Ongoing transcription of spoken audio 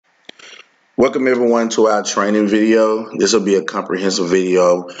Welcome everyone to our training video. This will be a comprehensive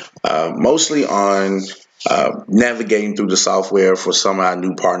video, mostly on navigating through the software for some of our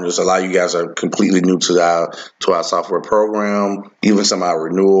new partners. A lot of you guys are completely new to our software program, even some of our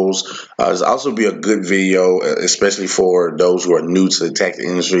renewals. This will also be a good video, especially for those who are new to the tax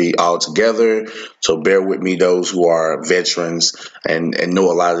industry altogether. So bear with me, those who are veterans and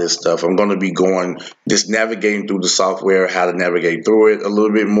know a lot of this stuff. I'm going to be just navigating through the software, how to navigate through it a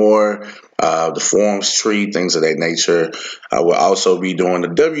little bit more. The forms tree, things of that nature. I will also be doing the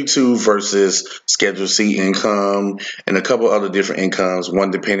W-2 versus Schedule C income and a couple other different incomes, one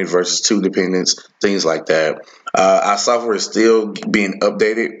dependent versus two dependents, things like that. Our software is still being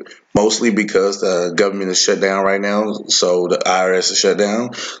updated, mostly because the government is shut down right now, so the IRS is shut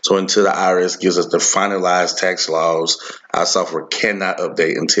down. So until the IRS gives us the finalized tax laws, our software cannot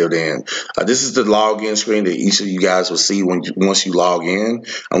update until then. This is the login screen that each of you guys will see once you log in.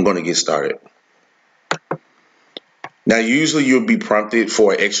 I'm going to get started. Now, usually you'll be prompted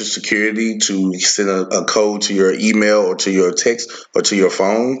for extra security to send a code to your email or to your text or to your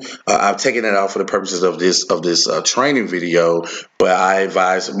phone. I've taken that out for the purposes of this training video, but I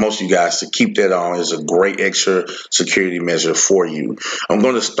advise most of you guys to keep that on as a great extra security measure for you. I'm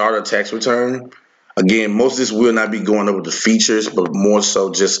going to start a tax return. Again, most of this will not be going over the features, but more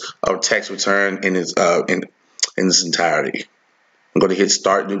so just a tax return in its entirety. I'm going to hit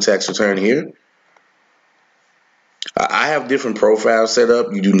Start New Tax Return here. I have different profiles set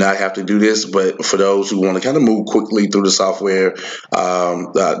up. You do not have to do this, but for those who want to kind of move quickly through the software,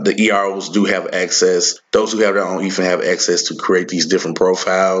 the EROs do have access. Those who have their own EFIN have access to create these different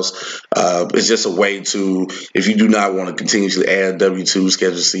profiles. It's just a way to, if you do not want to continuously add W-2,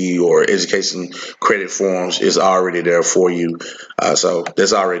 Schedule C, or education credit forms, it's already there for you. So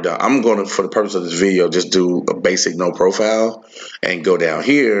that's already done. I'm going to, for the purpose of this video, just do a basic no profile and go down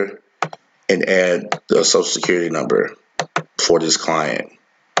here and add the social security number for this client.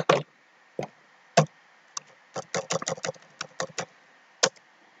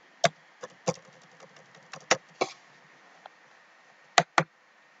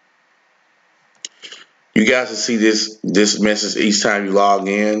 You guys will see this message each time you log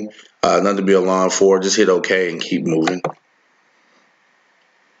in. Nothing to be alarmed for. Just hit OK and keep moving.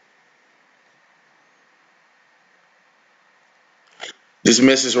 This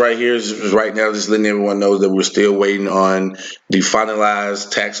message right here is right now just letting everyone know that we're still waiting on the finalized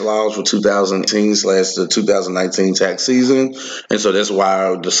tax laws for 2018/the 2019 tax season. And so that's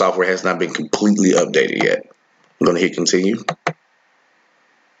why the software has not been completely updated yet. I'm going to hit continue.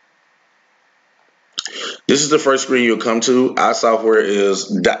 This is the first screen you'll come to. Our software is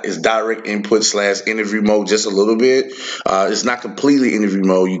direct input / interview mode just a little bit. It's not completely interview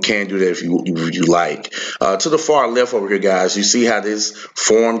mode. You can do that if you like. To the far left over here, guys, you see how this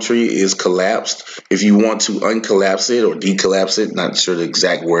form tree is collapsed. If you want to uncollapse it or decollapse it, not sure the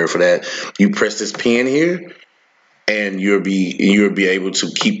exact word for that, you press this pen here, and you'll be able to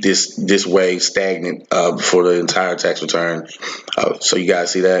keep this way stagnant for the entire tax return. So you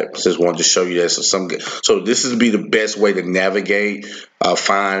guys see that? Just wanted to show you that. So this is be the best way to navigate,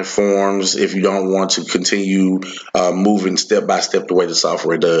 find forms if you don't want to continue moving step by step the way the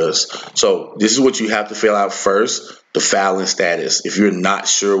software does. So this is what you have to fill out first. The filing status. If you're not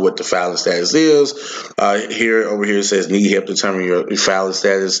sure what the filing status is, over here it says need help determining your filing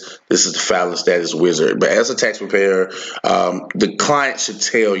status. This is the filing status wizard. But as a tax preparer, the client should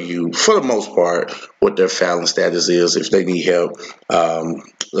tell you, for the most part, what their filing status is. If they need help,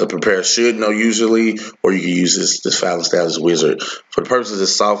 the preparer should know usually, or you can use this filing status wizard. For the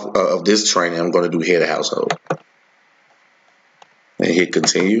purposes of this training, I'm going to do head of household. And hit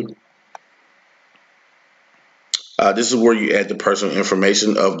continue. This is where you add the personal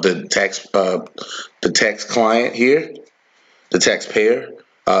information of the tax client here, the taxpayer.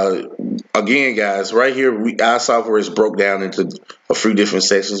 Again, guys, right here, our software is broke down into a few different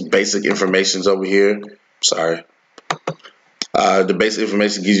sections. Basic information's over here. Sorry. The basic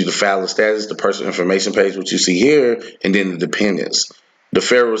information gives you the filing status, the personal information page, which you see here, and then the dependents. The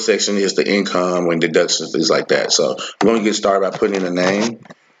federal section is the income and deductions, things like that. So I'm going to get started by putting in a name.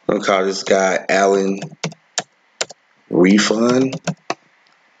 I'm going to call this guy Alan Refund.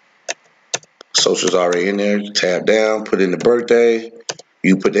 Social's already in there. Tab down, put in the birthday.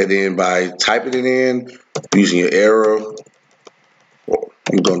 You put that in by typing it in using your arrow.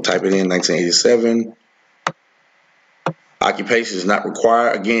 I'm going to type it in 1987. Occupation is not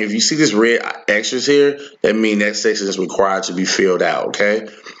required. Again, if you see this red extras here, that means that section is required to be filled out, okay?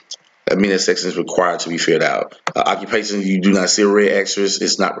 I mean, that section is required to be filled out. Occupation, you do not see red extras.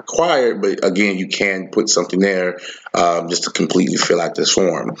 It's not required, but again, you can put something there just to completely fill out this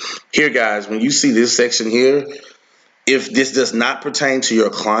form. Here, guys, when you see this section here, if this does not pertain to your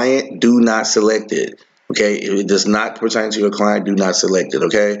client, do not select it. Okay, if it does not pertain to your client, do not select it.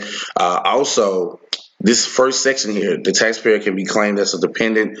 Okay. Also, this first section here, the taxpayer can be claimed as a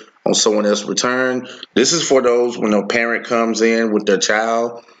dependent on someone else's return. This is for those when a parent comes in with their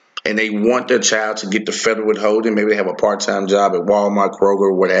child and they want their child to get the federal withholding. Maybe they have a part-time job at Walmart,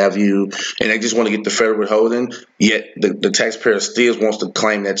 Kroger, what have you, and they just want to get the federal withholding, yet the taxpayer still wants to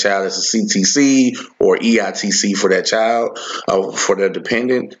claim that child as a CTC or EITC for that child, for their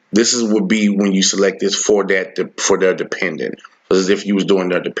dependent. This would be when you select this for their dependent. So as if you was doing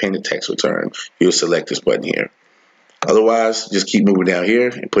their dependent tax return, you'll select this button here. Otherwise, just keep moving down here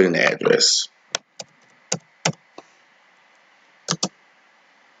and put in the address.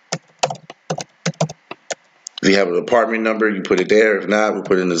 If you have an apartment number, you put it there. If not, we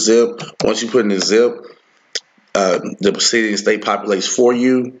put it in the zip. Once you put in the zip, the city and state populates for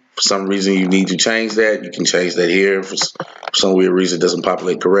you. For some reason you need to change that, you can change that here. For some weird reason it doesn't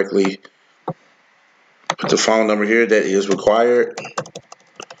populate correctly. Put the phone number here, that is required.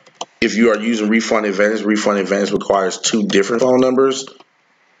 If you are using Refund Advantage requires 2 different phone numbers.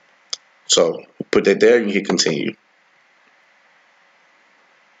 So put that there and you hit continue.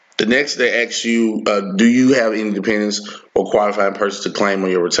 The next, they ask you, do you have any dependents or qualifying persons to claim on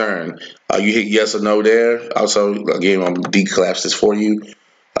your return? You hit yes or no there. Also, again, I'm going to decollapse this for you.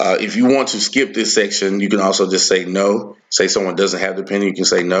 If you want to skip this section, you can also just say no. Say someone doesn't have dependent, you can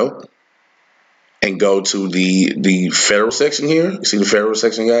say no. And go to the federal section here. You see the federal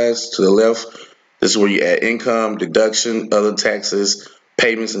section, guys, to the left? This is where you add income, deduction, other taxes,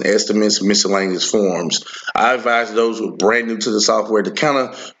 payments and estimates, miscellaneous forms. I advise those who are brand new to the software to kind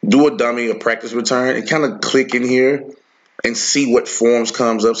of do a dummy or practice return and kind of click in here and see what forms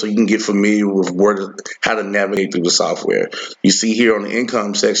comes up so you can get familiar with how to navigate through the software. You see here on the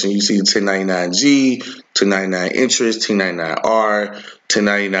income section, you see the 1099G, 1099 interest, 1099R,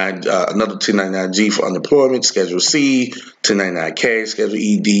 1099, another 1099G for unemployment, Schedule C, 1099K, Schedule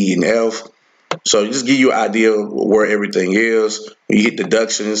E, D, and F. So just give you an idea of where everything is. When you hit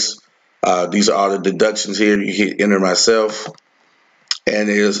deductions, these are all the deductions here. You hit enter myself, and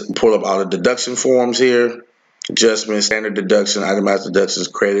it is pull up all the deduction forms here. Adjustments, standard deduction, itemized deductions,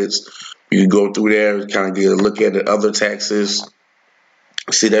 credits. You can go through there, kind of get a look at the other taxes.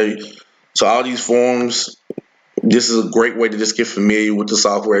 See there. So all these forms, this is a great way to just get familiar with the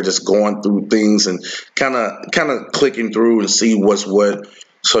software, just going through things and kind of clicking through and see what's what,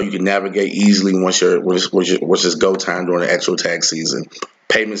 so you can navigate easily once it's go time during the actual tax season.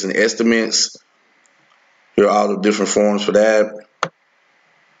 Payments and estimates. Here are all the different forms for that.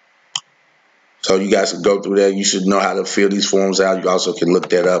 So you guys can go through that. You should know how to fill these forms out. You also can look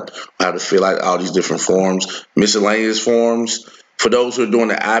that up, how to fill out all these different forms. Miscellaneous forms. For those who are doing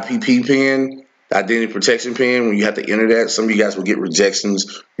the IPP PIN, Identity Protection PIN, when you have to enter that, some of you guys will get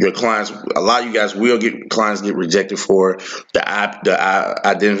rejections. Your clients, a lot of you guys will get clients get rejected for the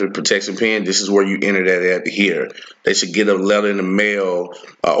Identity Protection PIN. This is where you enter that at here. They should get a letter in the mail,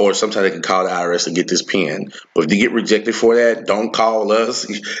 or sometimes they can call the IRS to get this PIN. But if you get rejected for that, don't call us.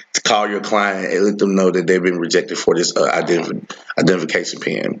 Call your client and let them know that they've been rejected for this identification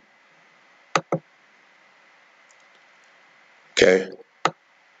PIN. Okay.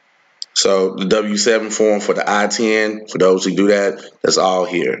 So the W-7 form for the I-10, for those who do that, that's all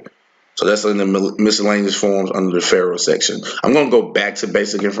here. So that's in the miscellaneous forms under the federal section. I'm going to go back to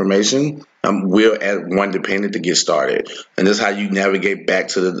basic information. We'll add one dependent to get started. And this is how you navigate back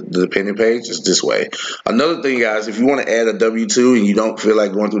to the dependent page. It's this way. Another thing, guys, if you want to add a W-2 and you don't feel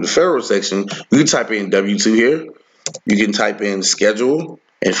like going through the federal section, you can type in W-2 here. You can type in schedule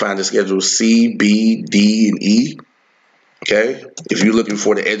and find the schedule C, B, D, and E. Okay, if you're looking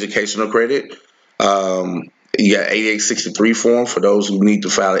for the educational credit, you got 8863 form for those who need to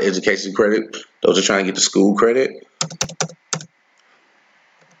file an education credit. Those are trying to get the school credit.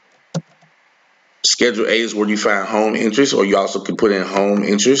 Schedule A is where you find home interest, or you also can put in home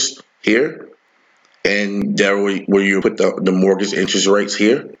interest here. And there where you put the mortgage interest rates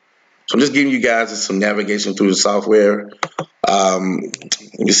here. So I'm just giving you guys some navigation through the software.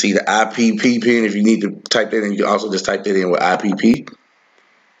 You see the IPP pin. If you need to type that in, you can also just type that in with IPP.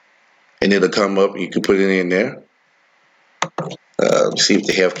 And it'll come up. You can put it in there. See if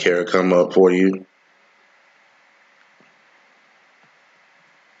the healthcare will come up for you.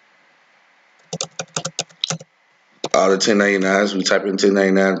 All the 1099s, we type in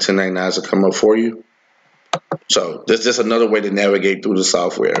 1099, 1099s will come up for you. So that's just another way to navigate through the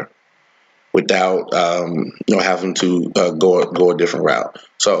software. without having to go a different route.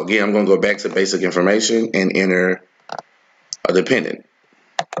 So again, I'm going to go back to basic information and enter a dependent.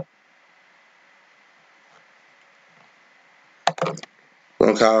 I'm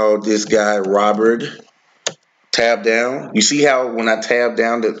going to call this guy Robert. Tab down. You see how when I tab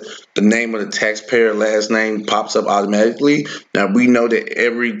down, the name of the taxpayer last name pops up automatically? Now we know that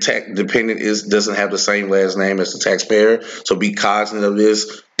every tax dependent doesn't have the same last name as the taxpayer, so be cognizant of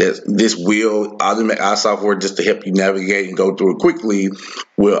this. That this will automatically, our software, just to help you navigate and go through it quickly,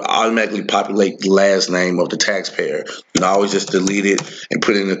 will automatically populate the last name of the taxpayer. You can always just delete it and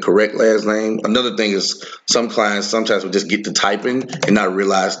put in the correct last name. Another thing is some clients sometimes will just get to typing and not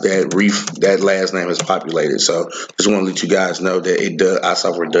realize that last name is populated. So just want to let you guys know that our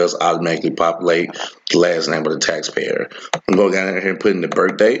software does automatically populate the last name of the taxpayer. I'm going to go down here and put in the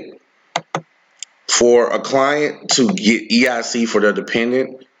birth date. For a client to get EIC for their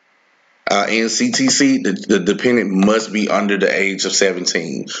dependent, in CTC, the dependent must be under the age of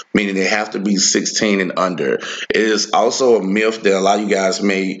 17, meaning they have to be 16 and under. It is also a myth that a lot of you guys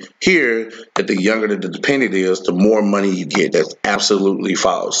may hear that the younger the dependent is, the more money you get. That's absolutely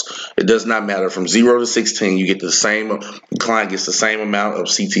false. It does not matter. From 0 to 16, you get the client gets the same amount of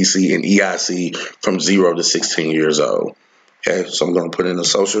CTC and EIC from 0 to 16 years old. Okay, so I'm going to put in the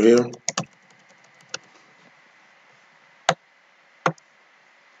social here.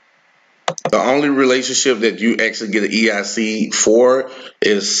 The only relationship that you actually get an EIC for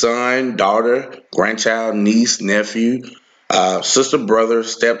is son, daughter, grandchild, niece, nephew, sister, brother,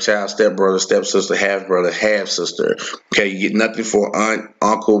 stepchild, stepbrother, stepsister, half-brother, half-sister. Okay, you get nothing for aunt,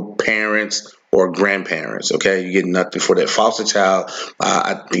 uncle, parents, or grandparents. Okay, you get nothing for that foster child.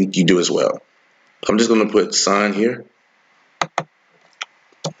 I think you do as well. I'm just going to put son here.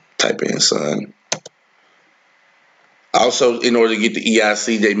 Type in son. Also, in order to get the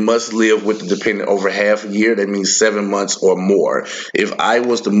EIC, they must live with the dependent over half a year. That means 7 months or more. If I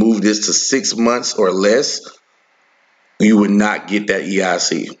was to move this to 6 months or less, you would not get that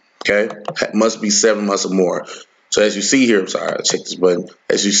EIC. Okay? It must be 7 months or more. So as you see here, I'm sorry, I checked this button.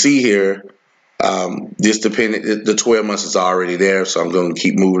 As you see here, this dependent, the 12 months is already there, so I'm going to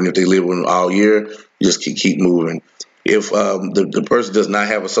keep moving. If they live with them all year, you just keep moving. If the person does not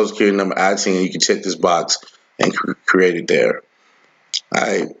have a social security number ITIN, you can check this box and create it there. All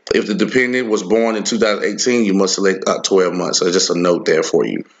right. If the dependent was born in 2018, you must select 12 months. So just a note there for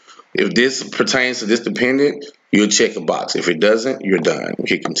you. If this pertains to this dependent, you'll check a box. If it doesn't, you're done.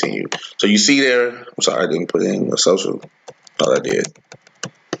 Hit continue. So you see there, I'm sorry, I didn't put in a social. Thought I did.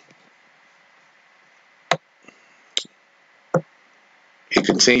 Hit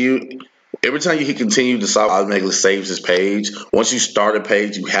continue. Every time you hit continue, the software automatically saves this page. Once you start a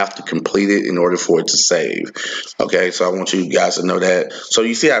page, you have to complete it in order for it to save. Okay, so I want you guys to know that. So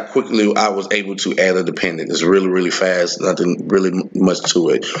you see how quickly I was able to add a dependent. It's really, really fast. Nothing really much to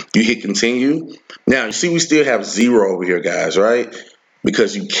it. You hit continue. Now, you see we still have 0 over here, guys, right?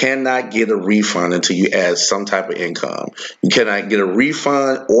 Because you cannot get a refund until you add some type of income. You cannot get a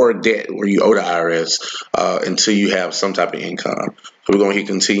refund or a debt where you owe the IRS until you have some type of income. So we're going to hit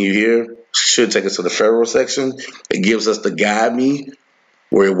continue here. Should take us to the federal section. It gives us the guide me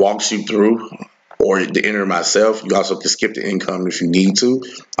where it walks you through, or to enter myself. You also can skip the income if you need to.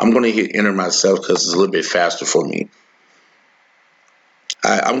 I'm going to hit enter myself because it's a little bit faster for me.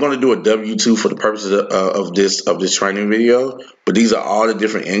 I'm going to do a W-2 for the purposes of this training video, but these are all the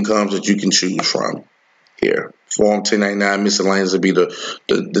different incomes that you can choose from here. Form 1099 miscellaneous will be the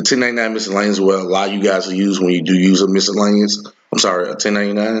 1099 miscellaneous will allow you guys to use when you do use a miscellaneous. I'm sorry, a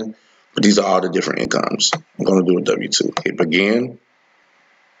 1099, but these are all the different incomes. I'm going to do a W-2. Hit begin.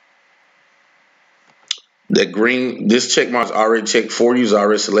 That green, this check mark is already checked for you, is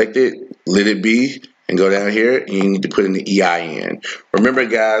already selected. Let it be. And go down here, and you need to put in the EIN. Remember,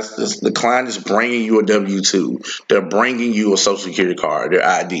 guys, the client is bringing you a W-2. They're bringing you a Social Security card, their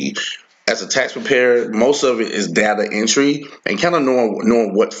ID. As a tax preparer, most of it is data entry and kind of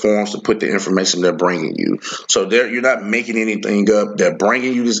knowing what forms to put the information they're bringing you. So you're not making anything up. They're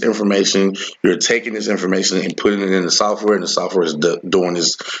bringing you this information. You're taking this information and putting it in the software, and the software is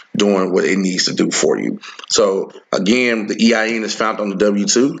doing what it needs to do for you. So again, the EIN is found on the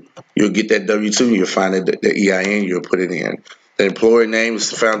W-2. You'll get that W-2. You'll find the EIN. You'll put it in. The employer name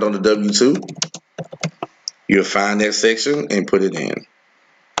is found on the W-2. You'll find that section and put it in.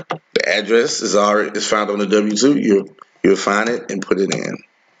 The address is found on the W-2. You'll find it and put it in.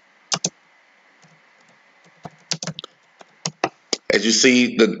 As you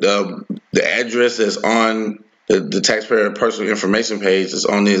see, the address that's on the taxpayer personal information page is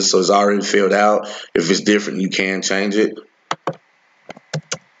on this, so it's already filled out. If it's different, you can change it.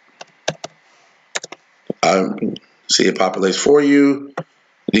 See, it populates for you.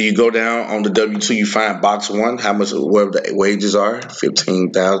 Then you go down on the W-2, you find box 1, how much, whatever the wages are,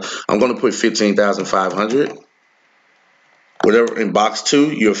 15,000. I'm going to put 15,500. Whatever in box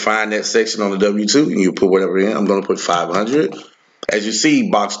 2, you'll find that section on the W-2, and you put whatever in. I'm going to put 500. As you see,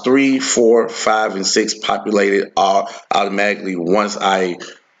 box 3, 4, 5, and 6 populated automatically once I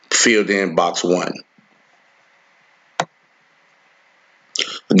filled in box 1.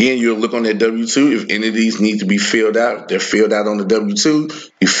 Again, you'll look on that W-2. If any of these need to be filled out, they're filled out on the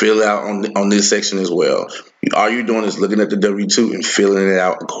W-2. You fill out on this section as well. All you're doing is looking at the W-2 and filling it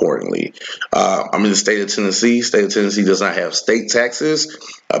out accordingly. I'm in the state of Tennessee. State of Tennessee does not have state taxes,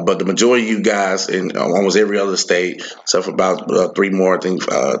 but the majority of you guys in almost every other state, except for about 3 more, I think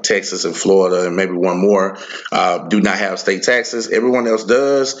Texas and Florida and maybe 1 more, do not have state taxes. Everyone else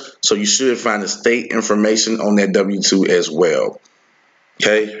does, so you should find the state information on that W-2 as well.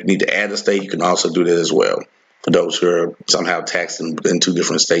 Okay, you need to add a state. You can also do that as well for those who are somehow taxed in 2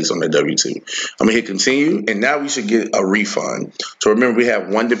 different states on their W-2. I'm going to hit continue, and now we should get a refund. So remember, we have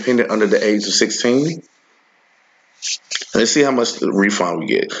 1 dependent under the age of 16. Let's see how much the refund we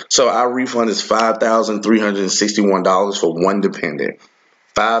get. So our refund is $5,361 for 1 dependent.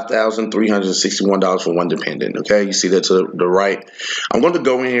 $5,361 for 1 dependent. Okay, you see that to the right. I'm going to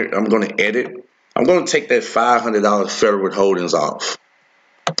go in here. I'm going to edit. I'm going to take that $500 federal withholdings off.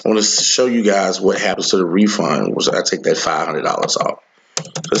 I want to show you guys what happens to the refund once I take that $500 off.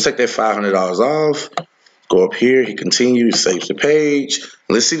 Let's take that $500 off. Go up here, hit continue, it saves the page.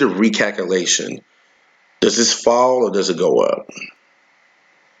 Let's see the recalculation. Does this fall or does it go up?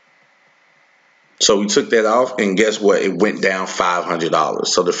 So we took that off, and guess what? It went down $500.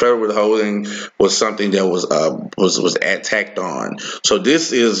 So the federal withholding was something that was tacked on. So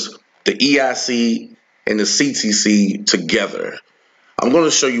this is the EIC and the CTC together. I'm going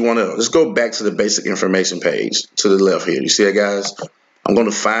to show you one of them. Let's go back to the basic information page to the left here. You see that, guys? I'm going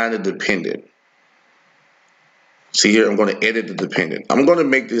to find a dependent. See here, I'm going to edit the dependent. I'm going to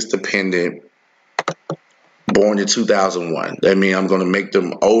make this dependent born in 2001. That means I'm going to make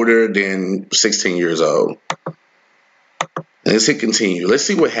them older than 16 years old. And let's hit continue. Let's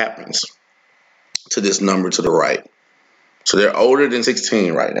see what happens to this number to the right. So they're older than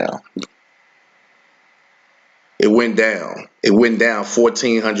 16 right now. It went down. It went down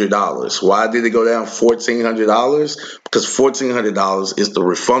 $1,400. Why did it go down $1,400? Because $1,400 is the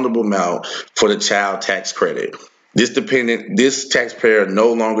refundable amount for the child tax credit. This taxpayer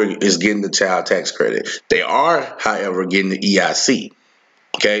no longer is getting the child tax credit. They are, however, getting the EIC.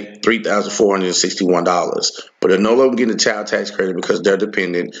 Okay, $3,461. But they're no longer getting the child tax credit because their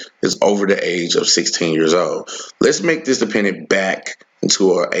dependent is over the age of 16 years old. Let's make this dependent back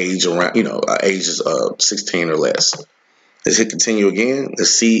into an age around, ages of 16 or less. Let's hit continue again. Let's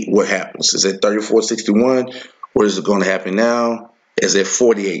see what happens. Is it 3461? What is it going to happen now? Is it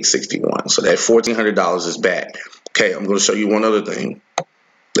 4861? So that $1,400 is back. Okay, I'm going to show you one other thing.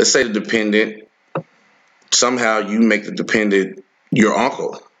 Let's say the dependent, somehow you make the dependent your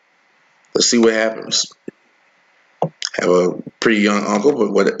uncle. Let's see what happens. Have a pretty young uncle,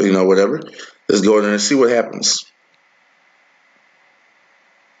 but whatever. Let's go in there and see what happens.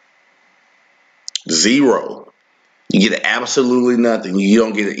 0. You get absolutely nothing. You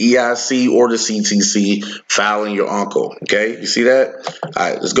don't get an EIC or the CTC filing your uncle. Okay, you see that? All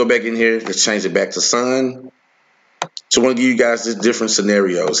right, let's go back in here. Let's change it back to son. So I want to give you guys just different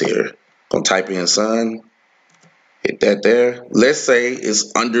scenarios here. Gonna type in son. Hit that there. Let's say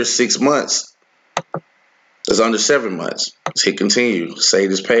it's under 6 months. It's under 7 months. Let's hit continue. Save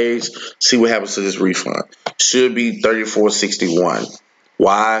this page. See what happens to this refund. Should be $34.61.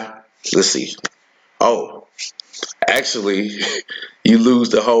 Why? Let's see. Oh, actually, you lose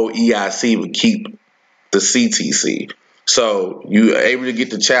the whole EIC but keep the CTC. So you're able to get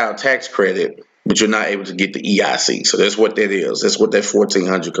the child tax credit, but you're not able to get the EIC. So that's what that is. That's what that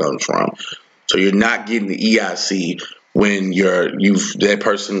 $1,400 comes from. So you're not getting the EIC when that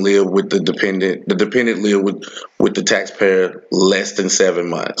person lived with the dependent lived with the taxpayer less than 7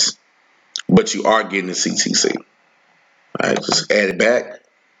 months. But you are getting the CTC. All right, just add it back.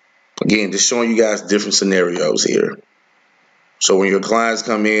 Again, just showing you guys different scenarios here. So when your clients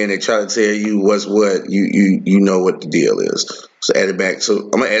come in, they try to tell you what's what, you know what the deal is. So add it back. So I'm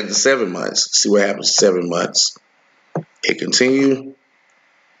gonna add it to 7 months. See what happens. 7 months. Hit continue.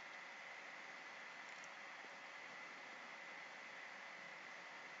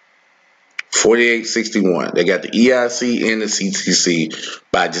 $48.61. They got the EIC and the CTC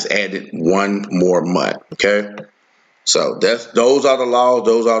by just adding 1 more month. Okay. So those are the laws.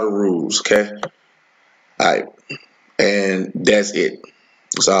 Those are the rules. Okay. All right. And that's it.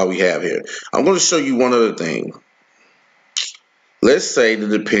 That's all we have here. I'm going to show you one other thing. Let's say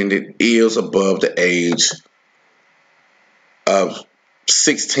the dependent is above the age of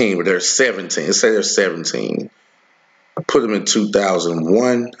 16, but they're 17. Let's say they're 17. Put them in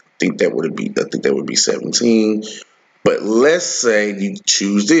 2001. I think that would be 17. But let's say you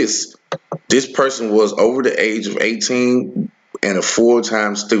choose this. This person was over the age of 18 and a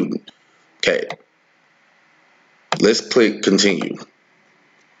full-time student. Okay. Let's click continue.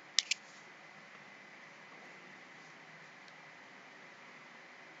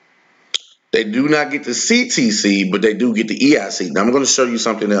 They do not get the CTC, but they do get the EIC. Now I'm going to show you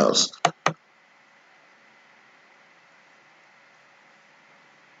something else.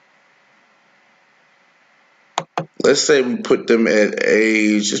 Let's say we put them at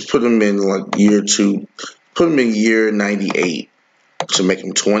age, just put them in like year 2, put them in year 98 to make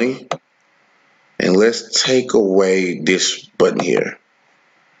them 20. And let's take away this button here.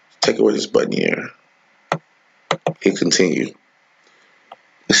 Take away this button here. Hit continue.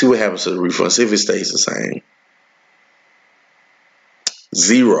 Let's see what happens to the refund. See if it stays the same.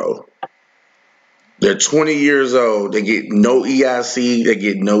 0. They're 20 years old. They get no EIC. They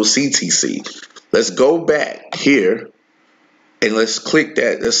get no CTC. Let's go back here and let's click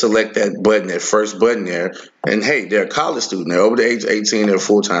that. Let's select that button, that first button there. And hey, they're a college student. They're over the age of 18. They're a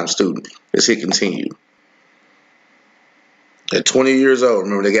full-time student. Let's hit continue. They're 20 years old.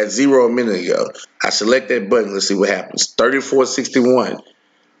 Remember, they got 0 a minute ago. I select that button. Let's see what happens. 3461.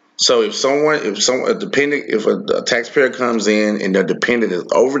 So if a taxpayer comes in and their dependent is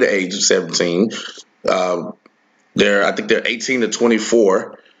over the age of 17, I think they're 18 to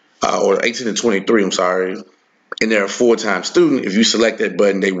 24, or 18 to 23, I'm sorry, and they're a full-time student, if you select that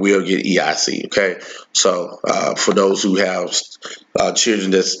button, they will get EIC, okay? So for those who have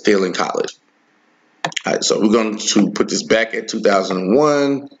children that's still in college. All right, so we're going to put this back at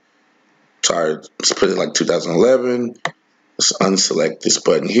 2001. Sorry, let's put it like 2011. Let's unselect this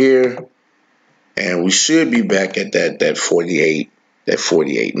button here, and we should be back at that 48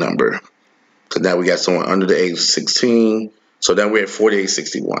 number. Because now we got someone under the age of 16. So now we're at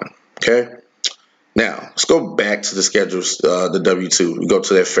 4861. Okay. Now let's go back to the schedules, the W-2. We go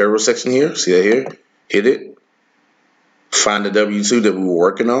to that federal section here. See that here? Hit it. Find the W-2 that we were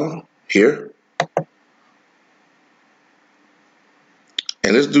working on here.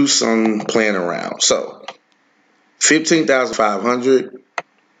 And let's do some playing around. So 15,500.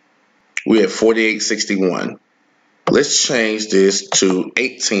 We're at 4861. Let's change this to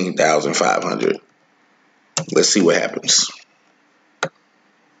 18,500. Let's see what happens.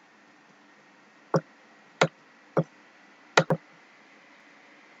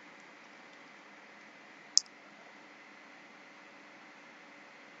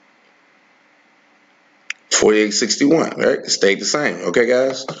 $48.61, right? It stayed the same. Okay,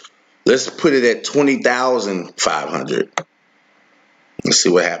 guys. Let's put it at 20,500. Let's see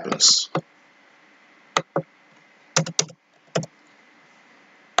what happens. I'm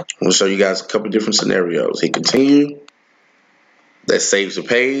going to show you guys a couple different scenarios. Hit continue. That saves the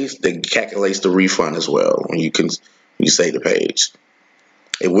page. That calculates the refund as well when you save the page.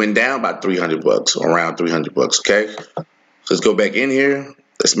 It went down by $300, around $300. Okay. So let's go back in here.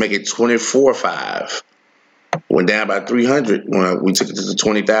 Let's make it 24.5. Went down by 300 when we took it to the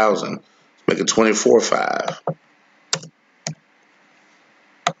 20,000. Make it 24.5.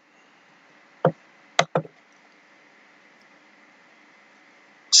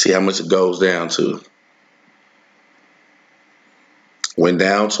 See how much it goes down to. Went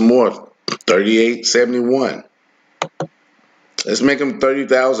down some more, $38.71. Let's make them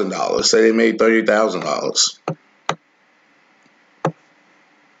 $30,000. Say they made $30,000.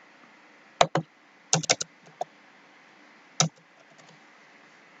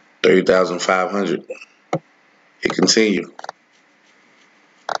 $30,500. Hit continue.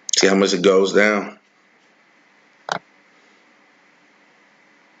 See how much it goes down.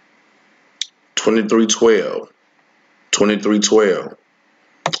 2312. 2312.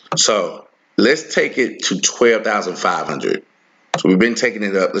 So let's take it to 12,500. So we've been taking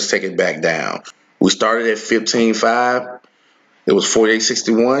it up. Let's take it back down. We started at 15.5. It was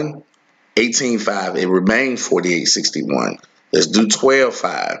 48.61. 18.5. It remained 48.61. Let's do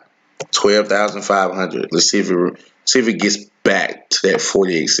 12.5. 12,500. Let's see if it gets back to that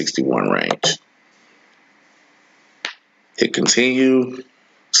 48.61 range. Hit continue.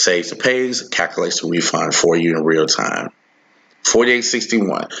 Saves the page. Calculates the refund for you in real time.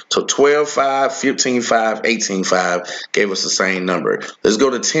 48.61. So 12.5, 15.5, 18.5 gave us the same number. Let's go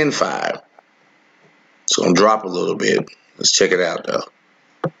to 10.5. It's gonna drop a little bit. Let's check it out though.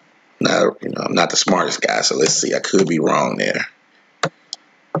 Now, I'm not the smartest guy, so let's see. I could be wrong there.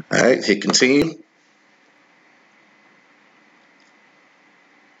 All right, hit continue.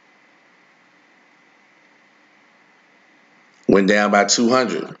 Went down by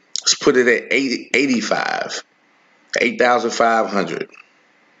 200. Let's put it at 85, 8,500.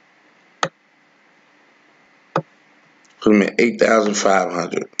 Put them at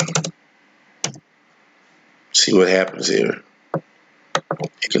 8,500. See what happens here.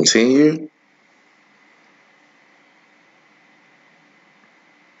 Continue.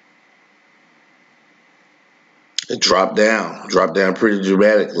 It dropped down pretty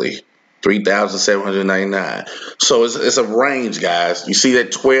dramatically. 3,799. So it's a range, guys. You see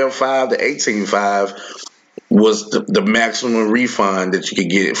that 12.5 to 18.5 was the maximum refund that you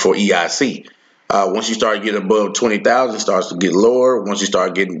could get for EIC. Once you start getting above 20,000, it starts to get lower. Once you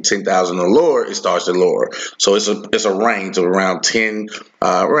start getting 10,000 or lower, it starts to lower. So it's a range of around 10,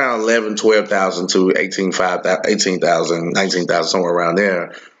 around 11, 12,000 to 18,000, 19,000, somewhere around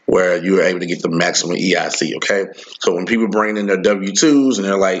there, where you're able to get the maximum EIC, okay? So when people bring in their W-2s and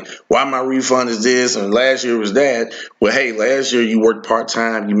they're like, why my refund is this and last year was that? Well, hey, last year you worked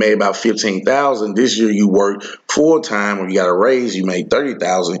part-time, you made about 15,000. This year you worked full-time or you got a raise, you made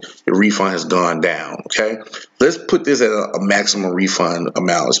 30,000. Your refund has gone down, okay? Let's put this at a maximum refund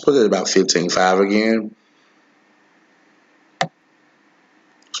amount. Let's put it at about 15.5 again.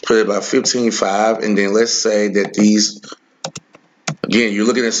 Let's put it about 15.5, and then let's say that these, again, you're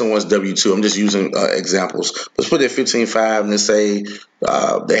looking at someone's W-2. I'm just using examples. Let's put it at 15.5, and let's say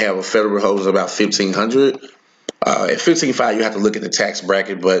they have a federal withholding of about 1,500. At 15.5, you have to look at the tax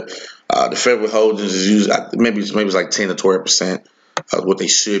bracket, but the federal withholdings is usually maybe it's like 10 to 12% of what they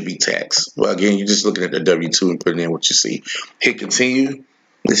should be taxed. Well, again, you're just looking at the W-2 and putting in what you see. Hit continue.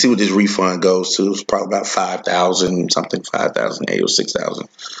 Let's see what this refund goes to. It's probably about 5,000 something, 5,008 or 6,000,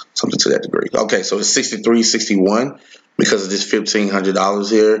 something to that degree. Okay, so it's 63.61 because of this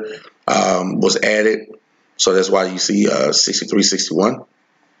 $1,500 here was added. So that's why you see 63.61.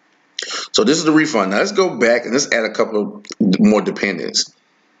 So this is the refund. Now let's go back and let's add a couple more dependents.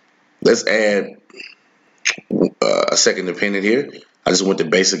 Let's add a second dependent here. I just went to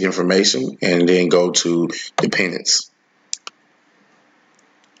basic information and then go to dependents.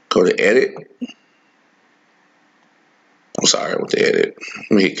 Go to edit. I'm sorry, I went to edit.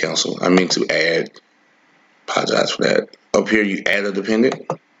 Let me hit cancel. I meant to add. Apologize for that. Up here, you add a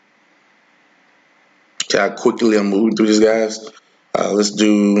dependent. See how quickly I'm moving through this, guys. Let's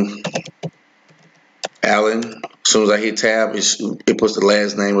do Alan. As soon as I hit tab, it puts the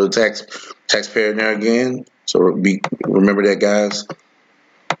last name of the taxpayer in there again. So remember that, guys.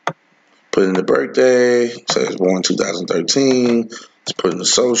 Put in the birthday. Says born 2013. Let's put in the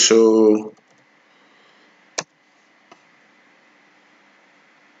social.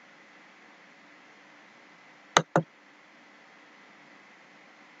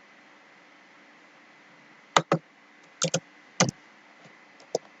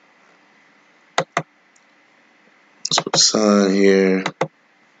 Let's put the son here.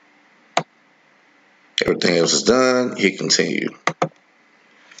 Everything else is done. Hit continue.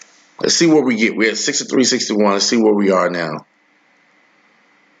 Let's see where we get. We're at 63.61. Let's see where we are now.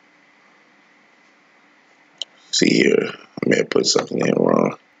 See here. I may have put something in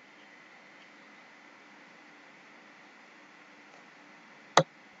wrong.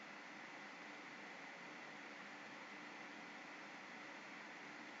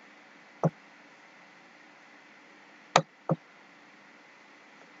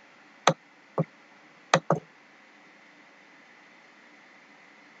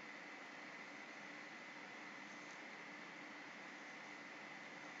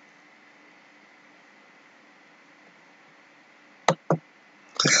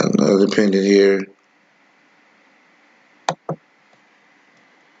 Got another dependent here.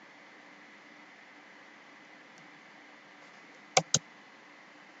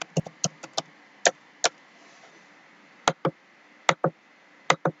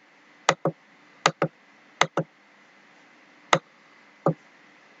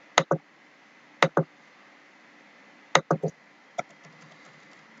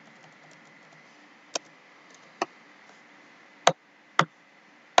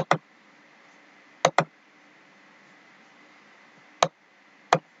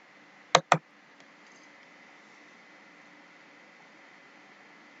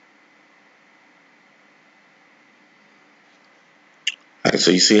 All right,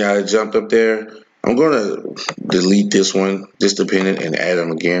 so you see how it jumped up there? I'm going to delete this one, this dependent, and add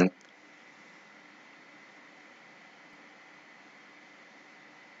them again.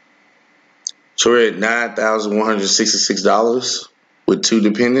 So we're at $9,166 with two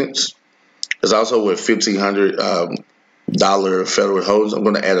dependents. There's also with 1,500 dollar federal withholdings. I'm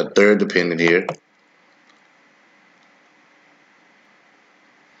going to add a third dependent here.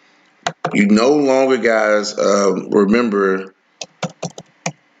 You no longer, guys, remember,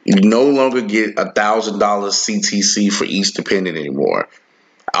 you no longer get $1,000 CTC for each dependent anymore.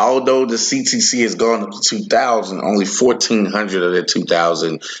 Although the CTC has gone up to 2,000, only 1,400 of that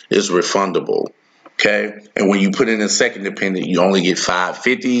 2,000 is refundable. Okay, and when you put in a second dependent, you only get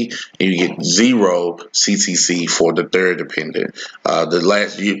 550, and you get 0 CTC for the third dependent.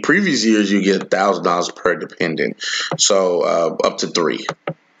 Previous years, you get $1,000 per dependent, so up to 3.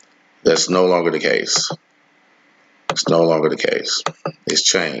 That's no longer the case. It's no longer the case. It's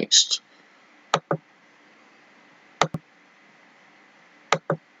changed.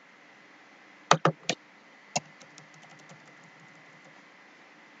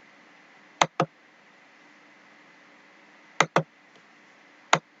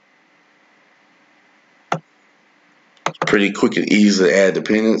 Pretty quick and easy to add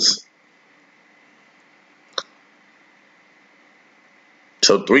dependents.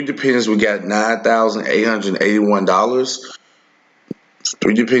 So 3 dependents, we got $9,881.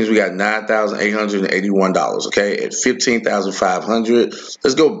 3 dependents, we got $9,881. Okay, at $15,500.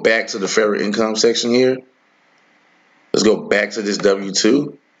 Let's go back to the federal income section here. Let's go back to this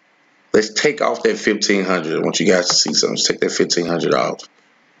W-2. Let's take off that $1,500. I want you guys to see something. Let's take that $1,500 off.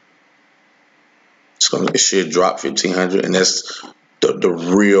 It should drop $1,500, and that's the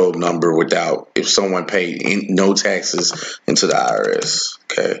real number without, if someone paid no taxes into the IRS.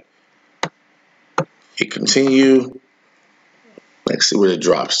 Okay. Hit continue. Let's see what it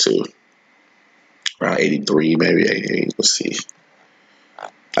drops to. Around 83, maybe 88. Let's see.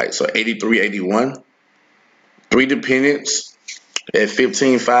 All right, so 83.81. 3 dependents at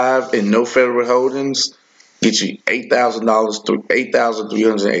 $15,500 and no federal withholdings get you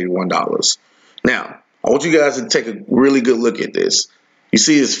 $8,381. Now, I want you guys to take a really good look at this. You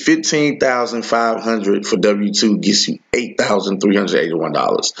see, it's $15,500 for W-2 gets you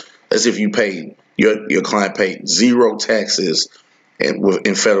 $8,381. That's if you paid your client paid 0 taxes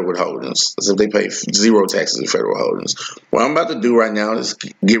in federal withholdings. That's if they pay 0 taxes in federal withholdings. What I'm about to do right now is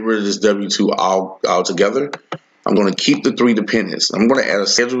get rid of this W-2 altogether. I'm going to keep the 3 dependents. I'm going to add a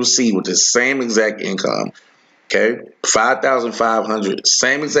Schedule C with the same exact income. Okay, $5,500,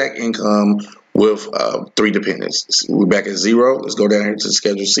 same exact income with 3 dependents. We're back at 0. Let's go down here to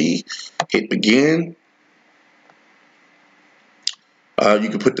Schedule C. Hit begin. You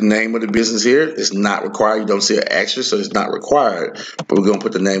can put the name of the business here. It's not required. You don't see an extra, so it's not required. But we're going to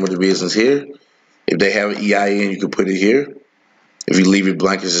put the name of the business here. If they have an EIN, you can put it here. If you leave it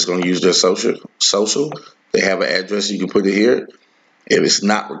blank, it's just going to use their social. They have an address, you can put it here. If it's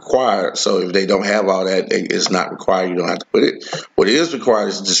not required, so if they don't have all that, it's not required. You don't have to put it. What is required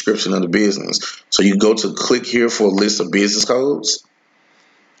is the description of the business. So you go to click here for a list of business codes,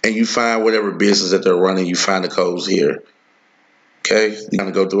 and you find whatever business that they're running. You find the codes here. Okay, you're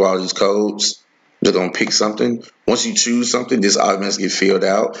gonna go through all these codes. They're gonna pick something. Once you choose something, this automatically gets filled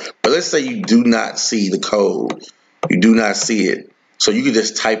out. But let's say you do not see the code. You do not see it. So you can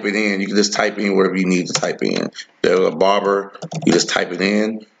just type it in. You can just type in whatever you need to type in. There's a barber, you just type it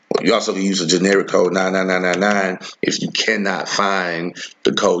in. You also can use a generic code 99999 if you cannot find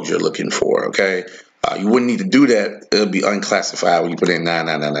the code you're looking for, okay? You wouldn't need to do that. It'll be unclassified when you put in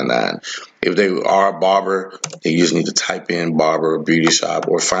 99999. If they are a barber, then you just need to type in barber, beauty shop,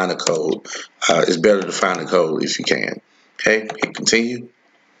 or find a code. It's better to find a code if you can. Okay, hit continue.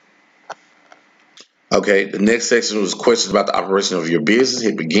 Okay, the next section was questions about the operation of your business.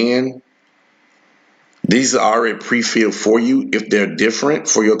 Hit begin. These are already pre-filled for you if they're different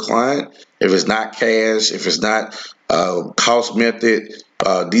for your client. If it's not cash, if it's not cost method,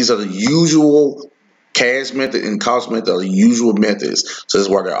 these are the usual. Cash method and cost method are the usual methods. So that's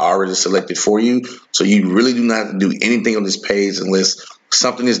why they're already selected for you. So you really do not have to do anything on this page unless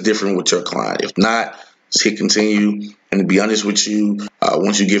something is different with your client. If not, just hit continue. And to be honest with you,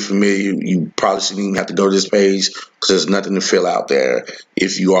 once you get familiar, you probably shouldn't even have to go to this page because there's nothing to fill out there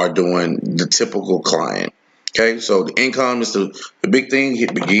if you are doing the typical client. Okay, so the income is the big thing.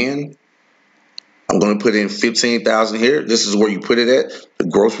 Hit begin. I'm going to put in 15,000 here. This is where you put it at. The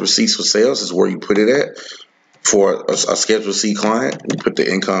gross receipts for sales is where you put it at. For a Schedule C client, you put the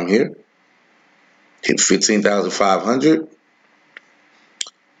income here. Hit 15,500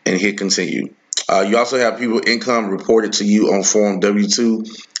 and hit continue. You also have people income reported to you on Form W-2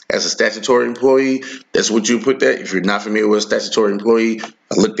 as a statutory employee. That's what you put that. If you're not familiar with a statutory employee,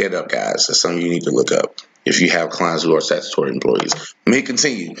 look that up, guys. That's something you need to look up if you have clients who are statutory employees. May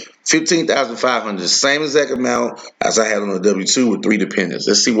continue. 15,500, same exact amount as I had on the W-2 with 3 dependents.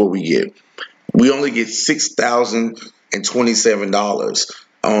 Let's see what we get. We only get 6,000 $1,027.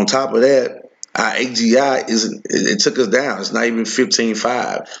 On top of that, our AGI it took us down. It's not even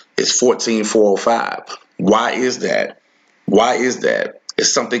 15.5. It's 14.405. Why is that? Why is that?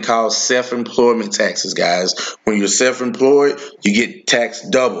 It's something called self-employment taxes, guys. When you're self-employed, you get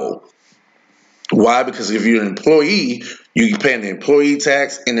taxed double. Why? Because if you're an employee, you're paying the employee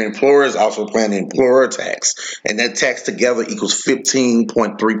tax, and the employer is also paying the employer tax. And that tax together equals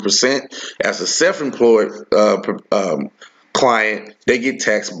 15.3%. As a self-employed client, they get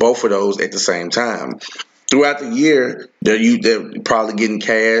taxed both of those at the same time. Throughout the year, they're probably getting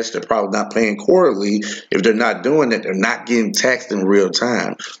cash. They're probably not paying quarterly. If they're not doing that, they're not getting taxed in real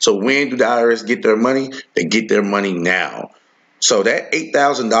time. So when do the IRS get their money? They get their money now. So that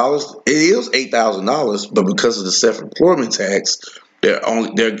 $8,000, it is $8,000, but because of the self-employment tax, they're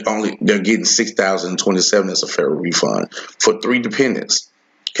getting $6,027 as a federal refund for 3 dependents.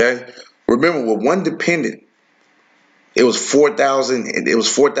 Okay, remember with 1 dependent, it was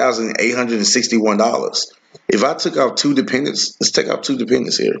 $4,861. If I took off 2 dependents, let's take off 2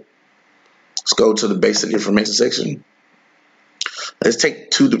 dependents here. Let's go to the basic information section. Let's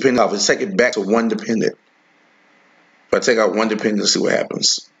take 2 dependents off. Let's take it back to 1 dependent. If I take out 1 dependent, let's see what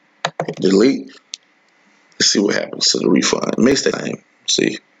happens. Delete. Let's see what happens to the refund. Missed that name.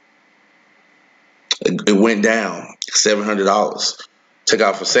 See, it went down $700. Take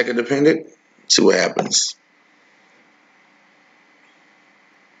off a second dependent. See what happens.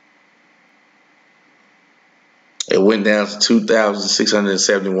 It went down to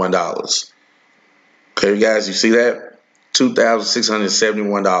 $2,671. Okay, guys, you see that?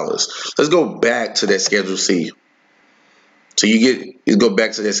 $2,671. Let's go back to that Schedule C. So you go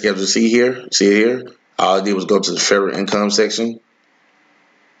back to that Schedule C here. See it here? All I did was go to the federal income section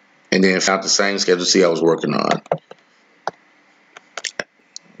and then found the same Schedule C I was working on.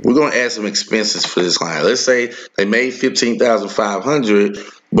 We're going to add some expenses for this client. Let's say they made $15,500,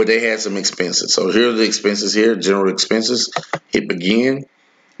 but they had some expenses. So here are the expenses here, general expenses. Hit begin.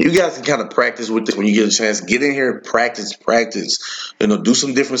 You guys can kind of practice with this when you get a chance. Get in here, practice. Do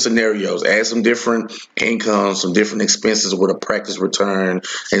some different scenarios, add some different incomes, some different expenses with a practice return,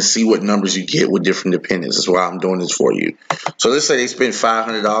 and see what numbers you get with different dependents. That's why I'm doing this for you. So let's say they spent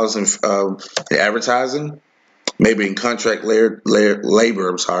 $500 in advertising. Maybe in contract labor,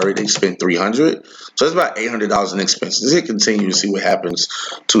 they spent $300. So that's about $800 in expenses. Hit continue to see what happens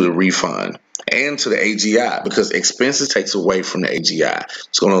to the refund and to the AGI, because expenses takes away from the AGI.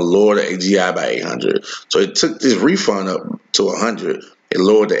 It's going to lower the AGI by $800. So it took this refund up to $100. It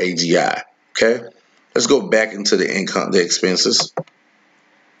lowered the AGI. Okay, let's go back into the expenses,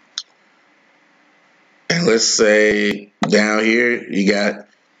 and let's say down here you got.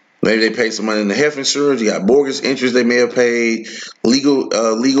 Maybe they paid some money in the health insurance. You got mortgage interest they may have paid,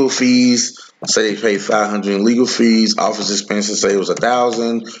 legal fees. Say they paid $500 in legal fees. Office expenses, say it was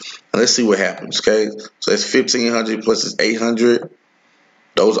 $1,000. Let's see what happens. Okay, so that's $1,500 plus this $800.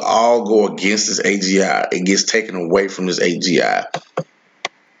 Those all go against this AGI. It gets taken away from this AGI.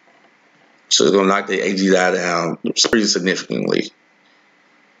 So it's gonna knock the AGI down pretty significantly.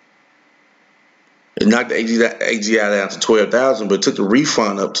 It knocked the AGI down to $12,000, but took the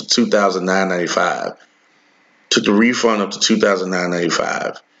refund up to $2,995. Took the refund up to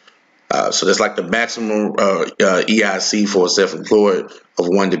 $2,995. So that's like the maximum EIC for a self-employed of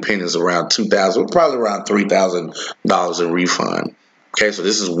 1 dependent is around $2,000, probably around $3,000 in refund. Okay, so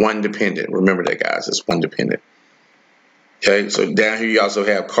this is 1 dependent. Remember that, guys. It's 1 dependent. Okay, so down here you also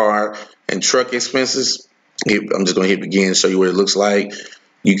have car and truck expenses. I'm just going to hit begin and show you what it looks like.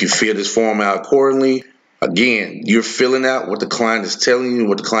 You can fill this form out accordingly. Again, you're filling out what the client is telling you,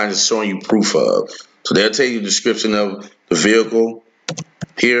 what the client is showing you proof of. So they'll tell you the description of the vehicle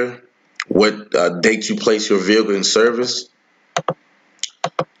here, what date you place your vehicle in service.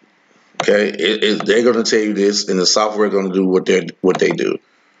 Okay, they're going to tell you this, and the software is going to do what they do.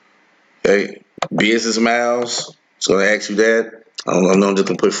 Okay, business miles. It's going to ask you that. I'm just going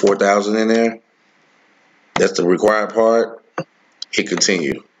to put 4,000 in there. That's the required part. Hit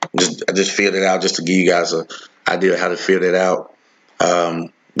continue. I just filled it out just to give you guys an idea of how to fill that out.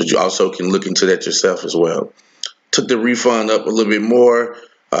 But you also can look into that yourself as well. Took the refund up a little bit more.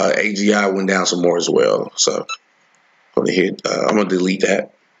 AGI went down some more as well. So I'm gonna delete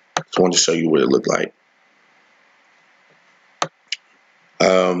that. Just wanted to show you what it looked like.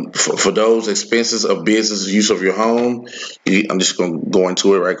 For those expenses of business use of your home, I'm just going to go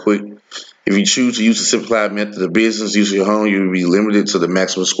into it right quick. If you choose to use the simplified method of business use of your home, you will be limited to the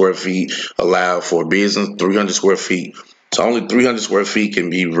maximum square feet allowed for a business, 300 square feet. So only 300 square feet can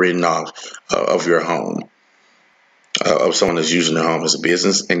be written off of your home, of someone that's using their home as a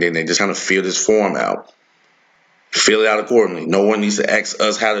business. And then they just kind of fill this form out. Fill it out accordingly. No one needs to ask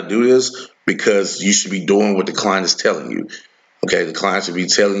us how to do this because you should be doing what the client is telling you. Okay, the client should be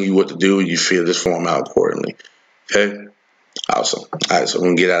telling you what to do and you fill this form out accordingly. Okay, awesome. All right, so I'm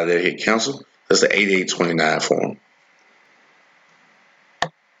going to get out of there, hit cancel. That's the 8829 form.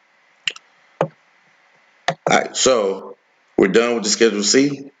 All right, so we're done with the Schedule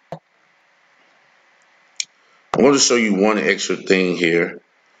C. I want to show you one extra thing here.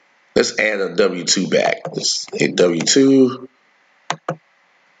 Let's add a W-2 back. Let's hit W-2.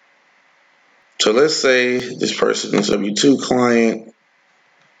 So let's say this person is a W-2 client,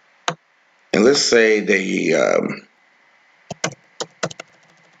 and let's say they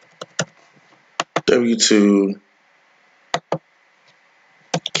W-2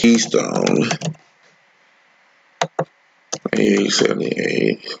 Keystone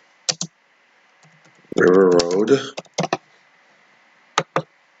 878 River Road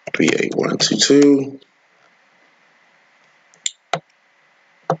 38122.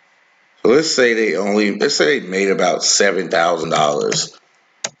 So let's say they made about $7,000.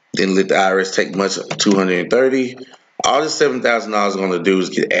 Didn't let the IRS take much, $230. All this $7,000 is going to do is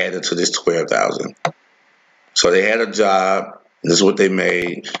get added to this $12,000. So they had a job. This is what they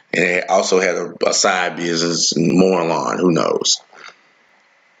made, and they also had a side business, more along. Who knows?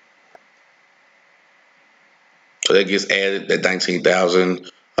 So that gets added. That $19,000.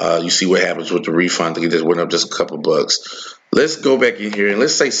 You see what happens with the refund. It just went up just a couple bucks. Let's go back in here and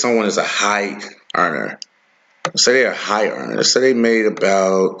let's say someone is a high earner. Let's say they're a high earner. Let's say they made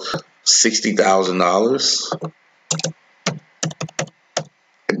about $60,000,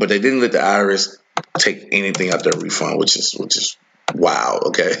 but they didn't let the IRS take anything out their refund, which is wow.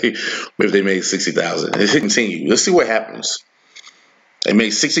 Okay, if they made $60,000, it continue. Let's see what happens. They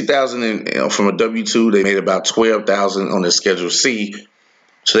made $60,000 from a W-2. They made about $12,000 on their Schedule C.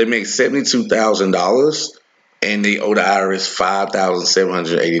 So they made $72,000, and they owe the IRS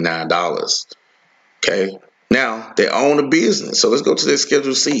 $5,789. Okay. Now they own a business. So let's go to their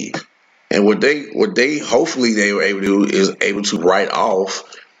Schedule C. And what they hopefully they were able to do is able to write off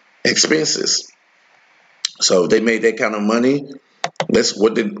expenses. So if they made that kind of money,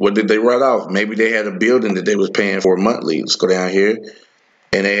 what did they write off? Maybe they had a building that they was paying for monthly. Let's go down here.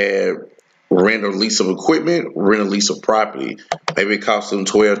 And they had rent or lease of equipment, rent or lease of property. Maybe it cost them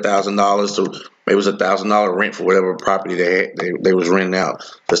 $12,000 to maybe it was $1,000 rent for whatever property they was renting out.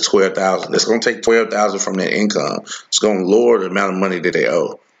 That's $12,000. That's gonna take $12,000 from their income. It's gonna lower the amount of money that they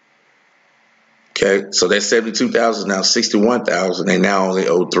owe. Okay, so that $72,000 now $61,000. They now only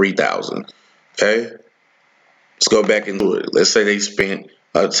owe $3,000. Okay, let's go back into it. Let's say they spent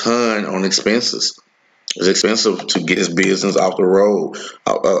a ton on expenses. It's expensive to get this business off the road,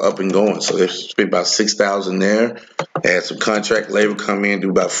 up and going. So they spent about $6,000 there. They had some contract labor come in,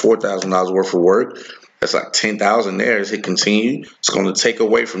 do about $4,000 worth of work. That's like $10,000 there. Let's hit continue. It's going to take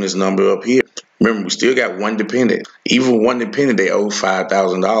away from this number up here. Remember, we still got one dependent. Even one dependent, they owe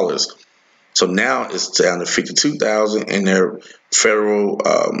 $5,000. So now it's down to $52,000, and their federal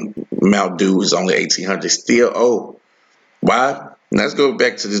amount due is only $1,800. They still owe. Why? Let's go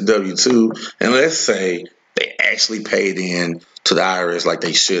back to this W-2, and let's say they actually paid in to the IRS like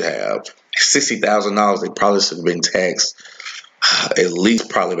they should have. $60,000, they probably should have been taxed at least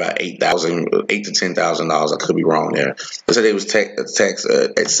probably about $8,000, $8,000 to $10,000. I could be wrong there. Let's say they was taxed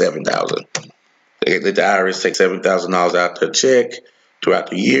at $7,000. They let the IRS take $7,000 out their check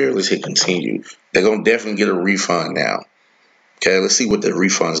throughout the year. Let's hit continue. They're gonna definitely get a refund now. Okay, let's see what the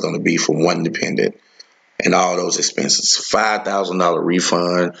refund is gonna be for one dependent. And all those expenses. $5,000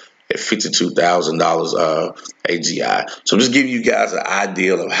 refund at $52,000 AGI. So I'm just giving you guys an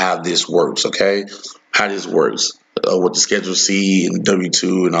idea of how this works, okay? How this works with the Schedule C and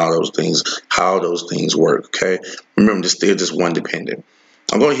W-2 and all those things, how those things work, okay? Remember, there's still just one dependent.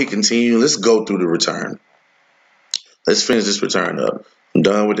 I'm going to hit continue. Let's go through the return. Let's finish this return up. I'm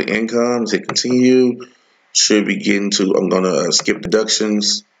done with the income. Hit continue. Should be getting to, I'm going to skip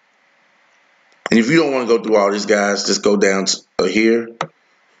deductions. And if you don't want to go through all this, guys, just go down to here.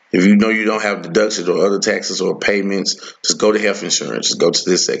 If you know you don't have deductions or other taxes or payments, just go to health insurance. Just go to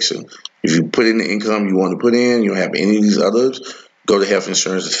this section. If you put in the income you want to put in, you don't have any of these others, go to health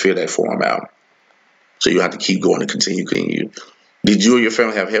insurance and fill that form out. So you have to keep going and continue. Did you or your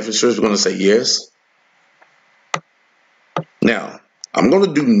family have health insurance? We're going to say yes. Now, I'm going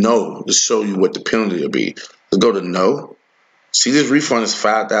to do no to show you what the penalty will be. Let's go to no. See, this refund is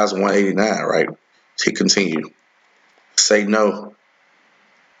 $5,189, right? Hit continue. Say no.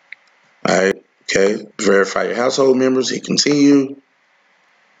 All right. Okay. Verify your household members. Hit continue.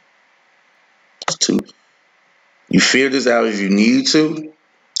 You fill this out if you need to.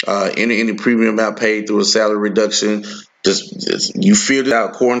 any premium amount paid through a salary reduction. Just you filled it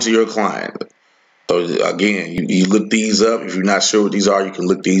out according to your client. So again, you look these up. If you're not sure what these are, you can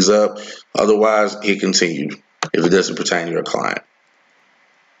look these up. Otherwise, hit continue if it doesn't pertain to your client.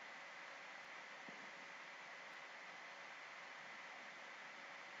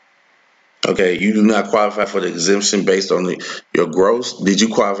 Okay, you do not qualify for the exemption based on your gross. Did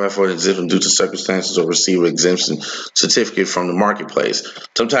you qualify for the exemption due to circumstances or receive an exemption certificate from the marketplace?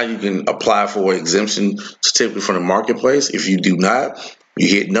 Sometimes you can apply for an exemption certificate from the marketplace. If you do not, you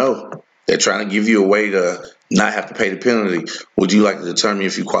hit no. They're trying to give you a way to not have to pay the penalty. Would you like to determine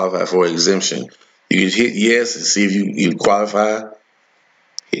if you qualify for an exemption? You can hit yes and see if you qualify.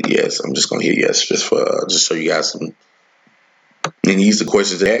 Hit yes. I'm just gonna hit yes just for just so you guys some. And use the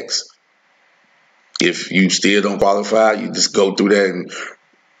questions to ask. If you still don't qualify, you just go through that and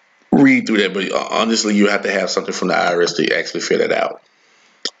read through that. But honestly, you have to have something from the IRS to actually fill that out.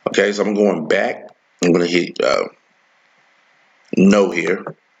 Okay, so I'm going back. I'm going to hit no here.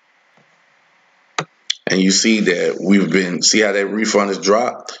 And you see that see how that refund has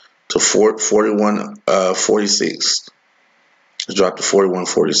dropped to 41.46. It's dropped to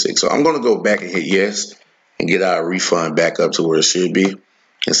 41.46. So I'm going to go back and hit yes and get our refund back up to where it should be.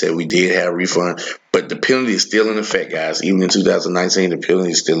 And say we did have a refund, but the penalty is still in effect, guys. Even in 2019, the penalty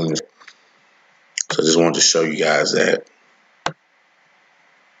is still in effect. So I just wanted to show you guys that.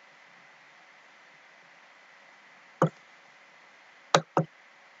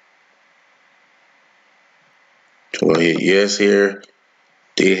 So we'll hit yes here.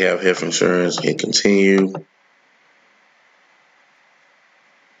 Did have health insurance. Hit continue.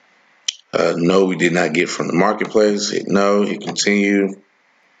 No, we did not get from the marketplace. Hit no. Hit continue.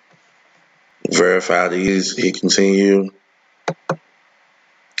 Verify these. Hit continue.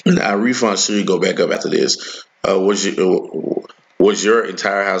 And our refund should go back up after this. Was your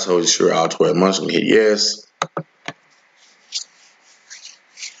entire household insured all 12 months? We hit yes.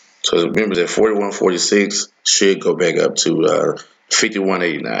 So remember that 41.46 should go back up to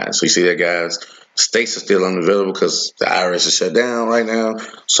 51.89. So you see that, guys? States are still unavailable because the IRS is shut down right now.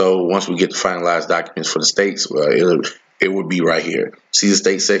 So once we get the finalized documents for the states, it would be right here. See the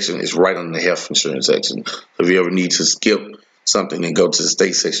state section is right on the health insurance section. So if you ever need to skip something and go to the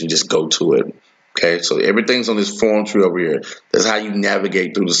state section, just go to it. Okay, so everything's on this form tree over here. That's how you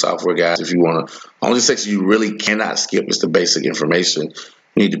navigate through the software, guys. If you want to, only section you really cannot skip is the basic information.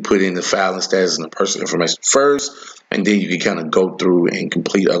 You need to put in the filing status and the personal information first, and then you can kind of go through and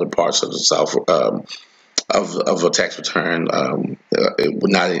complete other parts of the software of a tax return,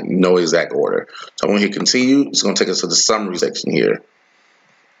 not in no exact order. So I'm going to hit continue. It's going to take us to the summary section here.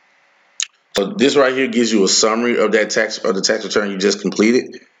 So this right here gives you a summary of the tax return you just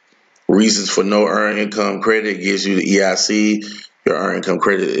completed. Reasons for no earned income credit gives you the EIC. Your earned income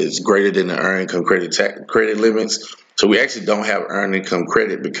credit is greater than the earned income credit limits. So we actually don't have earned income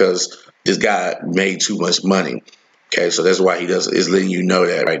credit because this guy made too much money. Okay, so that's why it's letting you know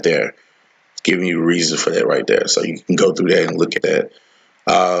that right there. It's giving you a reason for that right there. So you can go through that and look at that.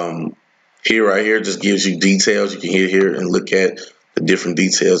 Here right here just gives you details. You can hit here and look at the different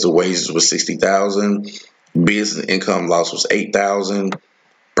details. The wages was 60,000. Business income loss was 8,000.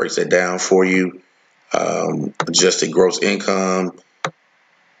 Breaks that down for you. Adjusted gross income.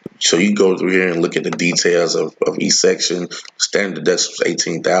 So you go through here and look at the details of each section. Standard deduction was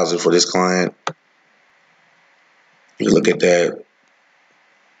 18,000 for this client. You look at that.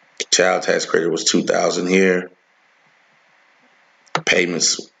 Child tax credit was 2,000 here.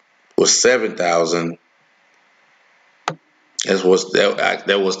 Payments was 7,000. That was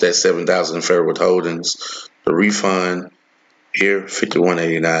that 7,000 in federal withholdings. The refund here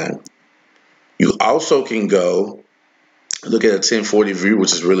 51.89. You also can go look at a 1040 view,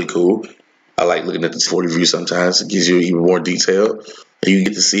 which is really cool. I like looking at the 1040 view sometimes. It gives you even more detail. And you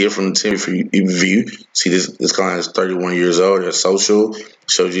get to see it from the 1040 view. See this client is 31 years old. They're social.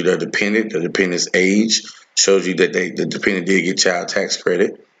 Shows you their dependent, the dependent's age. Shows you that the dependent did get child tax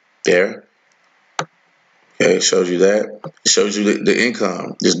credit there. Okay, it shows you that. It shows you the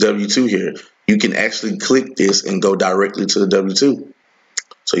income. This W-2 here. You can actually click this and go directly to the W-2.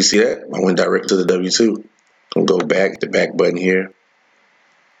 So you see that? I went directly to the W-2. I'll go back, the back button here.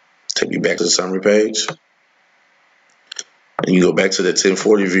 Take you back to the summary page. And you go back to the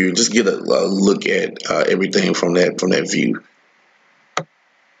 1040 view and just get a look at everything from that view.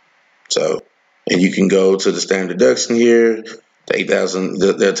 So, and you can go to the standard deduction here, the 8,000,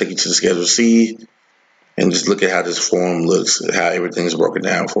 they'll take you to the Schedule C, and just look at how this form looks, how everything is broken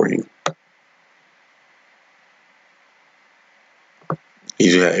down for you.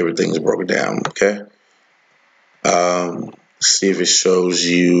 Here's how everything is broken down, okay? See if it shows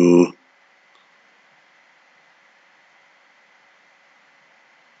you.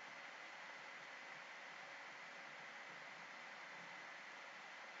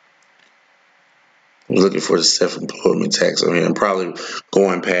 I'm looking for the self-employment tax on here. I'm probably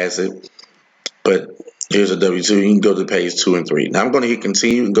going past it, but here's a W-2. You can go to page 2 and 3. Now I'm going to hit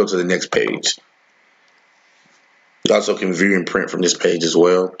continue and go to the next page. You also can view and print from this page as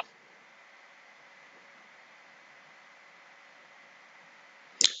well.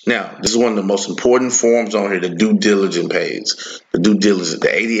 Now, this is one of the most important forms on here, the due diligence page. The due diligence,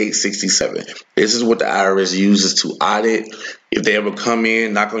 the 8867. This is what the IRS uses to audit. If they ever come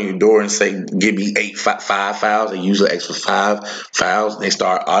in, knock on your door and say, give me five files, they usually ask for 5 files. They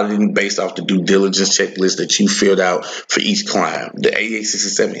start auditing based off the due diligence checklist that you filled out for each client. The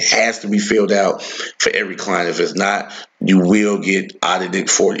 8867 has to be filled out for every client. If it's not, you will get audited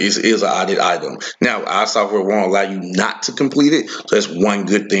for it. It is an audit item. Now, our software won't allow you not to complete it, so that's one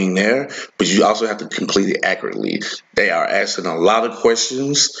good thing there, but you also have to complete it accurately. They are asking a lot of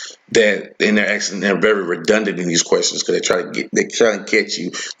questions and they're very redundant in these questions because they're trying to catch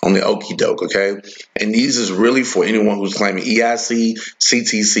you on the okie doke, okay? And these is really for anyone who's claiming EIC,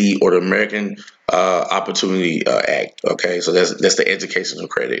 CTC, or the American Opportunity Act, okay? So that's the educational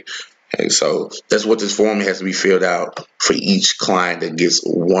credit. Okay, so that's what this form has to be filled out for each client that gets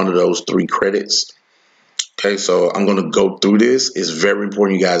one of those 3 credits. Okay, so I'm going to go through this. It's very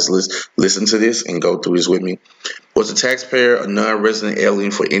important you guys listen to this and go through this with me. Was the taxpayer a non-resident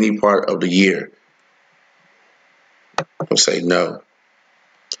alien for any part of the year? I'll say no.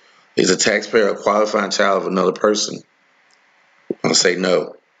 Is a taxpayer a qualifying child of another person? I'll say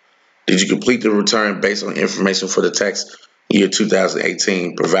no. Did you complete the return based on information for the tax year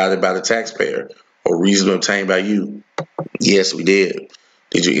 2018 provided by the taxpayer or reasonably obtained by you? Yes, we did.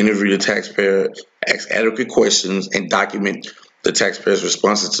 Did you interview the taxpayer, ask adequate questions, and document the taxpayer's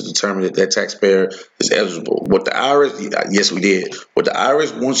responses to determine that that taxpayer is eligible? What the IRS, yes, we did. What the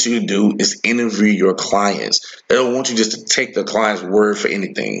IRS wants you to do is interview your clients. They don't want you just to take the client's word for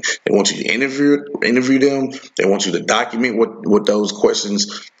anything. They want you to interview them. They want you to document what those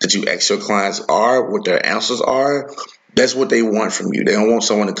questions that you ask your clients are, what their answers are. That's what they want from you. They don't want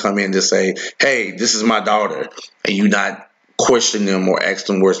someone to come in and say, hey, this is my daughter, and you not question them or ask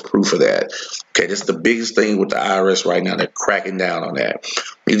them where's proof of that. Okay, that's the biggest thing with the IRS right now. They're cracking down on that.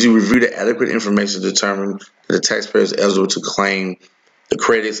 Did you review the adequate information to determine that the taxpayer is eligible to claim the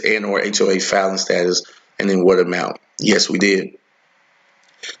credits and or HOA filing status, and in what amount? Yes, we did.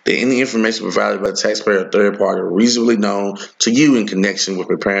 Did any information provided by the taxpayer or third party reasonably known to you in connection with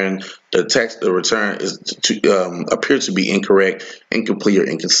preparing the return appear to be incorrect, incomplete, or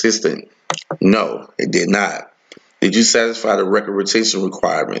inconsistent? No, it did not. Did you satisfy the record retention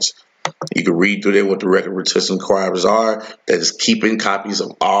requirements? You can read through there what the record retention requirements are. That is keeping copies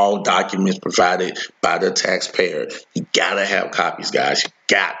of all documents provided by the taxpayer. You gotta have copies, guys. You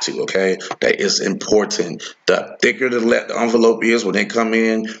got to, okay? That is important. The thicker the envelope is when they come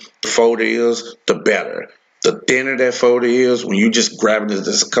in, the folder is, the better. The thinner that folder is, when you just grabbing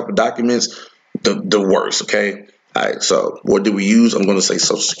just a couple documents, the worse, okay? All right, so what do we use? I'm gonna say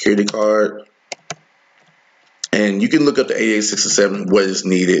Social Security card. And you can look up the 8867, what is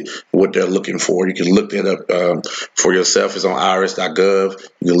needed, what they're looking for. You can look that up for yourself. It's on irs.gov.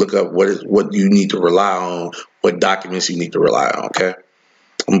 You can look up what you need to rely on, what documents you need to rely on, okay?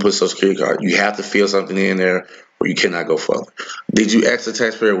 I'm going to put Social Security card. You have to fill something in there or you cannot go further. Did you ask the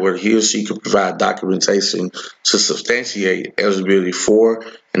taxpayer whether he or she could provide documentation to substantiate eligibility for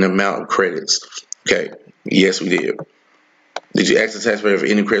an amount of credits? Okay, yes, we did. Did you ask the taxpayer if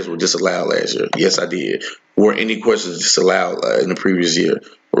any credits were disallowed last year? Yes, I did. Were any questions disallowed in the previous year?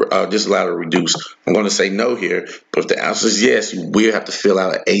 Or disallowed or reduced? I'm going to say no here, but if the answer is yes, you will have to fill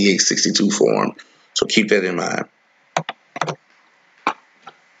out an 8862 form. So keep that in mind.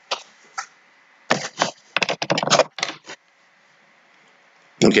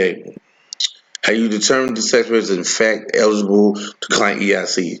 Okay. Have you determined the taxpayer is in fact eligible to claim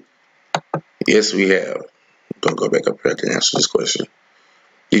EIC? Yes, we have. I'm going to go back up here to answer this question.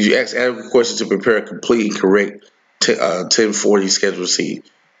 Did you ask adequate questions to prepare a complete and correct 1040 Schedule C?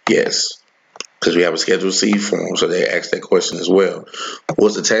 Yes, because we have a Schedule C form, so they asked that question as well.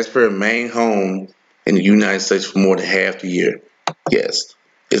 Was the taxpayer main home in the United States for more than half the year? Yes.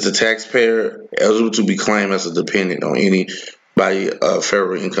 Is the taxpayer eligible to be claimed as a dependent on any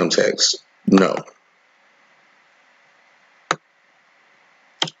federal income tax? No.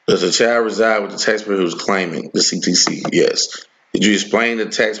 Does the child reside with the taxpayer who's claiming the CTC? Yes. Did you explain to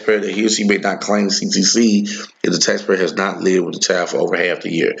the taxpayer that he or she may not claim the CTC if the taxpayer has not lived with the child for over half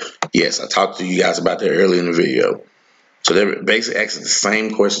the year? Yes, I talked to you guys about that earlier in the video. So they're basically asking the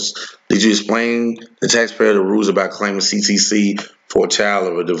same questions. Did you explain the taxpayer the rules about claiming CTC for a child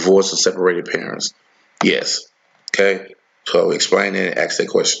of a divorced or separated parents? Yes. Okay. So explain and ask that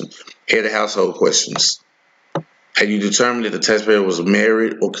question. Head of household questions. Have you determined that the taxpayer was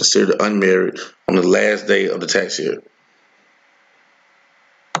married or considered unmarried on the last day of the tax year?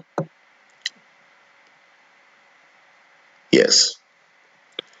 Yes.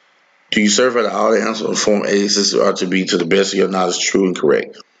 Do you certify that all the answers on Form 86 are to be, to the best of your knowledge, true and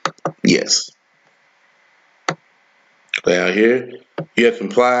correct? Yes. Down here, you have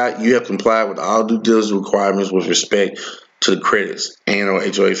complied with all due diligence requirements with respect to the credits and or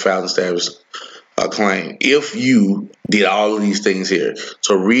HOA filed and established claim. If you did all of these things here,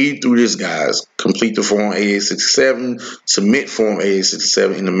 so read through this, guys. Complete the Form 8867, submit Form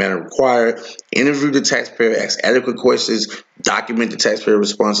 8867 in the manner required, interview the taxpayer, ask adequate questions, document the taxpayer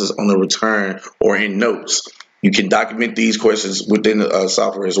responses on the return or in notes. You can document these questions within the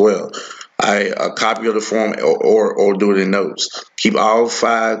software as well. A copy of the form or do it in notes. Keep all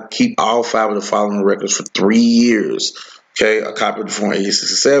five of the following records for 3 years. Okay, a copy of the Form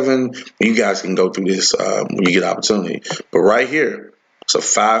 8867. You guys can go through this when you get opportunity. But right here, it's a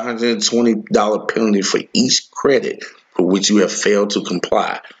 $520 penalty for each credit for which you have failed to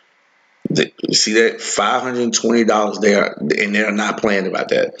comply. You see that $520 there, and they're not playing about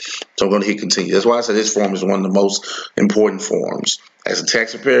that. So I'm going to hit continue. That's why I said this form is one of the most important forms. As a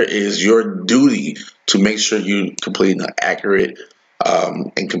taxpayer, it is your duty to make sure you complete an accurate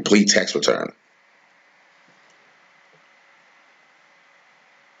and complete tax return.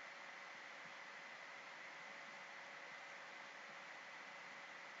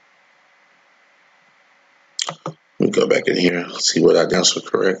 Let me go back in here, see what I answered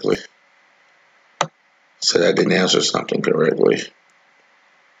correctly. Said I didn't answer something correctly.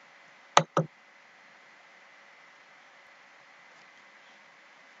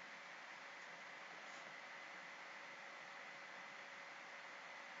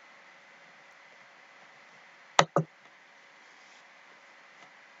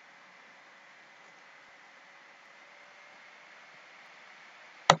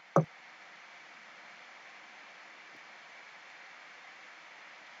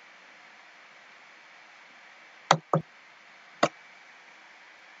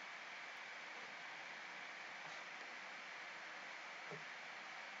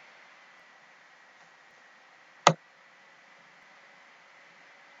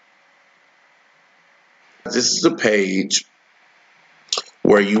 This is the page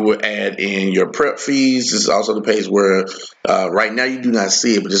where you would add in your prep fees. This is also the page where right now you do not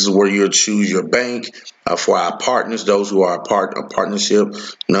see it, but this is where you'll choose your bank. For our partners, those who are a part of partnership,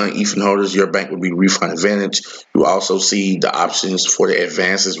 non-EFIN holders, your bank would be Refund Advantage. You also see the options for the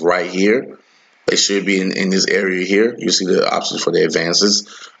advances right here. They should be in this area here. You see the options for the advances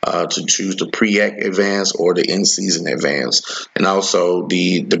to choose the pre-act advance or the in-season advance, and also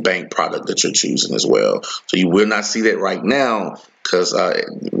the bank product that you're choosing as well. So you will not see that right now because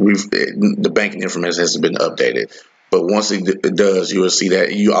the banking information hasn't been updated. But once it does, you will see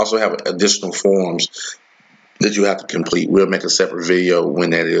that. You also have additional forms that you have to complete. We'll make a separate video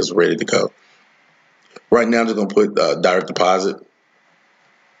when that is ready to go. Right now, I'm just going to put direct deposit.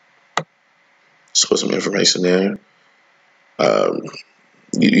 Just put some information there.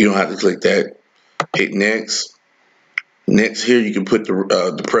 You don't have to click that. Hit next. Next here, you can put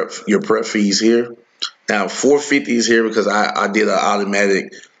your prep fees here. Now 450 is here because I did an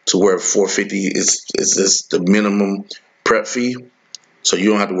automatic to where 450 is just the minimum prep fee. So you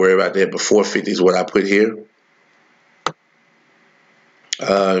don't have to worry about that, but 450 is what I put here.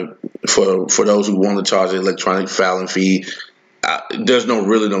 For those who want to charge an electronic filing fee, there's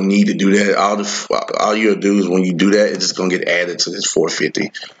really no need to do that. All you'll do is when you do that, it's just gonna get added to this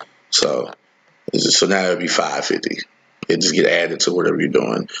 450. So now it'll be 550. It just get added to whatever you're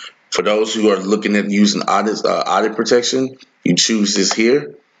doing. For those who are looking at using audit protection, you choose this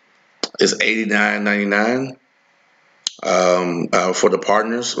here. It's $89.99. For the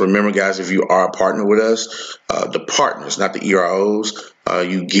partners, remember guys, if you are a partner with us, the partners, not the EROs,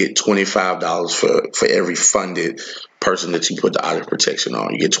 you get $25 for every funded person that you put the audit protection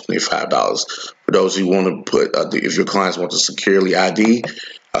on. You get $25. For those who want to put, if your clients want to securely ID,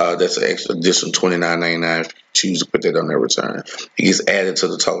 that's an extra additional $29.99. Choose to put that on their return. It gets added to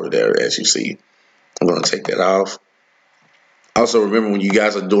the total there, as you see. I'm going to take that off. Also, remember when you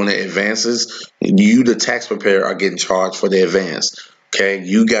guys are doing the advances, you, the tax preparer, are getting charged for the advance. Okay,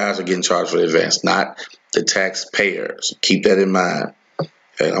 you guys are getting charged for the advance, not the taxpayer. So keep that in mind.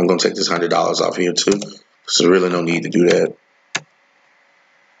 Okay, I'm going to take this $100 off here too. There's really no need to do that.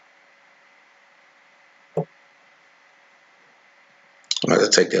 I'm going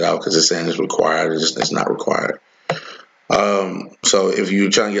to take that out because it's saying it's required. It's not required. So if you're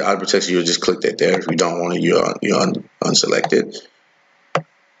trying to get auto protection, you'll just click that there. If you don't want it, you're unselected.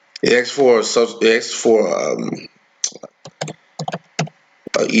 It asks for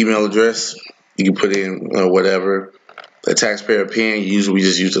an email address. You can put in whatever. The taxpayer PIN, usually we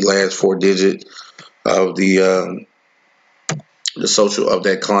just use the last 4 digits of the social of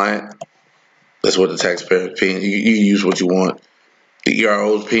that client. That's what the taxpayer PIN. You can use what you want. The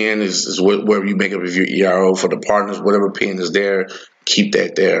ERO's PIN is whatever you make up of your ERO. For the partners, whatever PIN is there, keep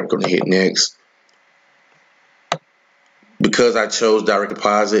that there. I'm going to hit next. Because I chose direct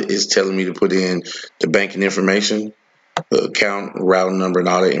deposit, it's telling me to put in the banking information, the account, routing number, and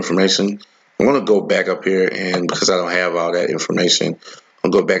all that information. I'm going to go back up here, and because I don't have all that information, I'll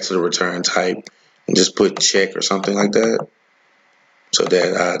go back to the return type and just put check or something like that, so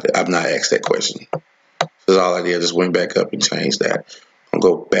that I've not asked that question. That's all I did. I just went back up and changed that. I'll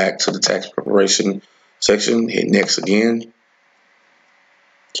go back to the tax preparation section, hit next again.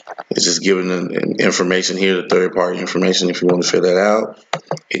 It's just giving the information here, the third-party information, if you want to fill that out.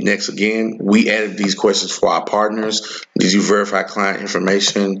 Hit next again. We added these questions for our partners. Did you verify client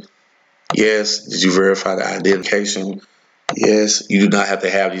information? Yes. Did you verify the identification? Yes. You do not have to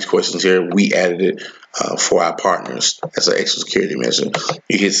have these questions here. We added it for our partners as an extra security measure.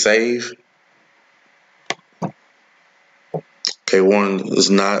 You hit save. Okay, one is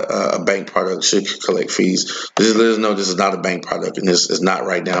not a bank product, should collect fees. This is let us know this is not a bank product, and this is not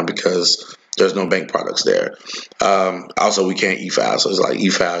right now because there's no bank products there. Also, we can't e-file, so it's like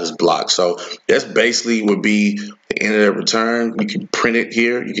e-file is blocked. So that's basically would be the end of that return. You can print it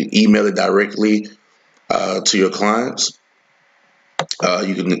here. You can email it directly to your clients.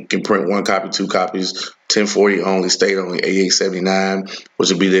 You can print 1 copy, 2 copies, 1040 only, state only, 8879, which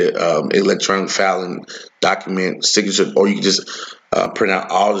would be the electronic filing document signature, or you can just print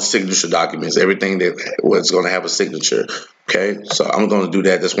out all the signature documents, everything that was going to have a signature. Okay, so I'm going to do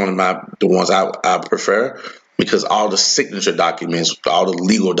that. That's one of the ones I prefer, because all the signature documents, all the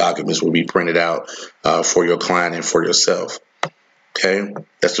legal documents will be printed out for your client and for yourself. Okay,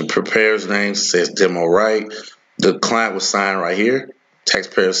 that's the preparer's name. It says demo right. The client will sign right here.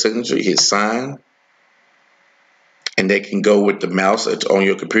 Taxpayer signature, you hit sign, and they can go with the mouse on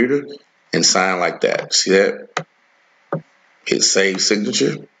your computer and sign like that. See that? Hit save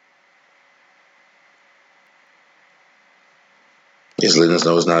signature. Just letting us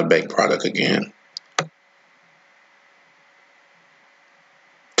know it's not a bank product again.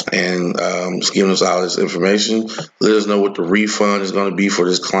 And it's giving us all this information. Let us know what the refund is going to be for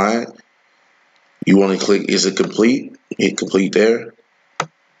this client. You want to click, is it complete? Hit complete there.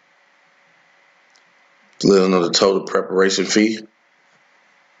 Let us know the total preparation fee.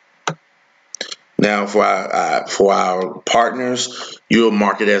 Now, for our partners, you'll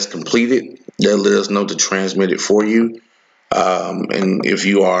mark it as completed. They'll let us know to transmit it for you. And if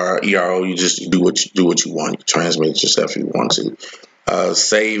you are ERO, you just do what you want. You transmit it yourself if you want to.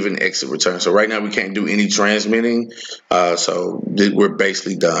 Save and exit return. So right now we can't do any transmitting. So we're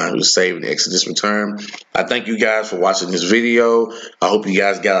basically done. We save and exit this return. I thank you guys for watching this video. I hope you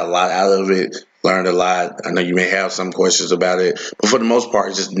guys got a lot out of it. Learned a lot. I know you may have some questions about it, but for the most part,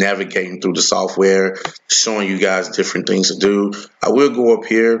 it's just navigating through the software, showing you guys different things to do. I will go up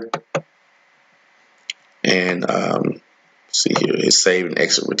here and see here. It's save and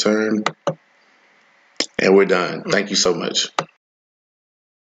exit return, and we're done. Thank you so much.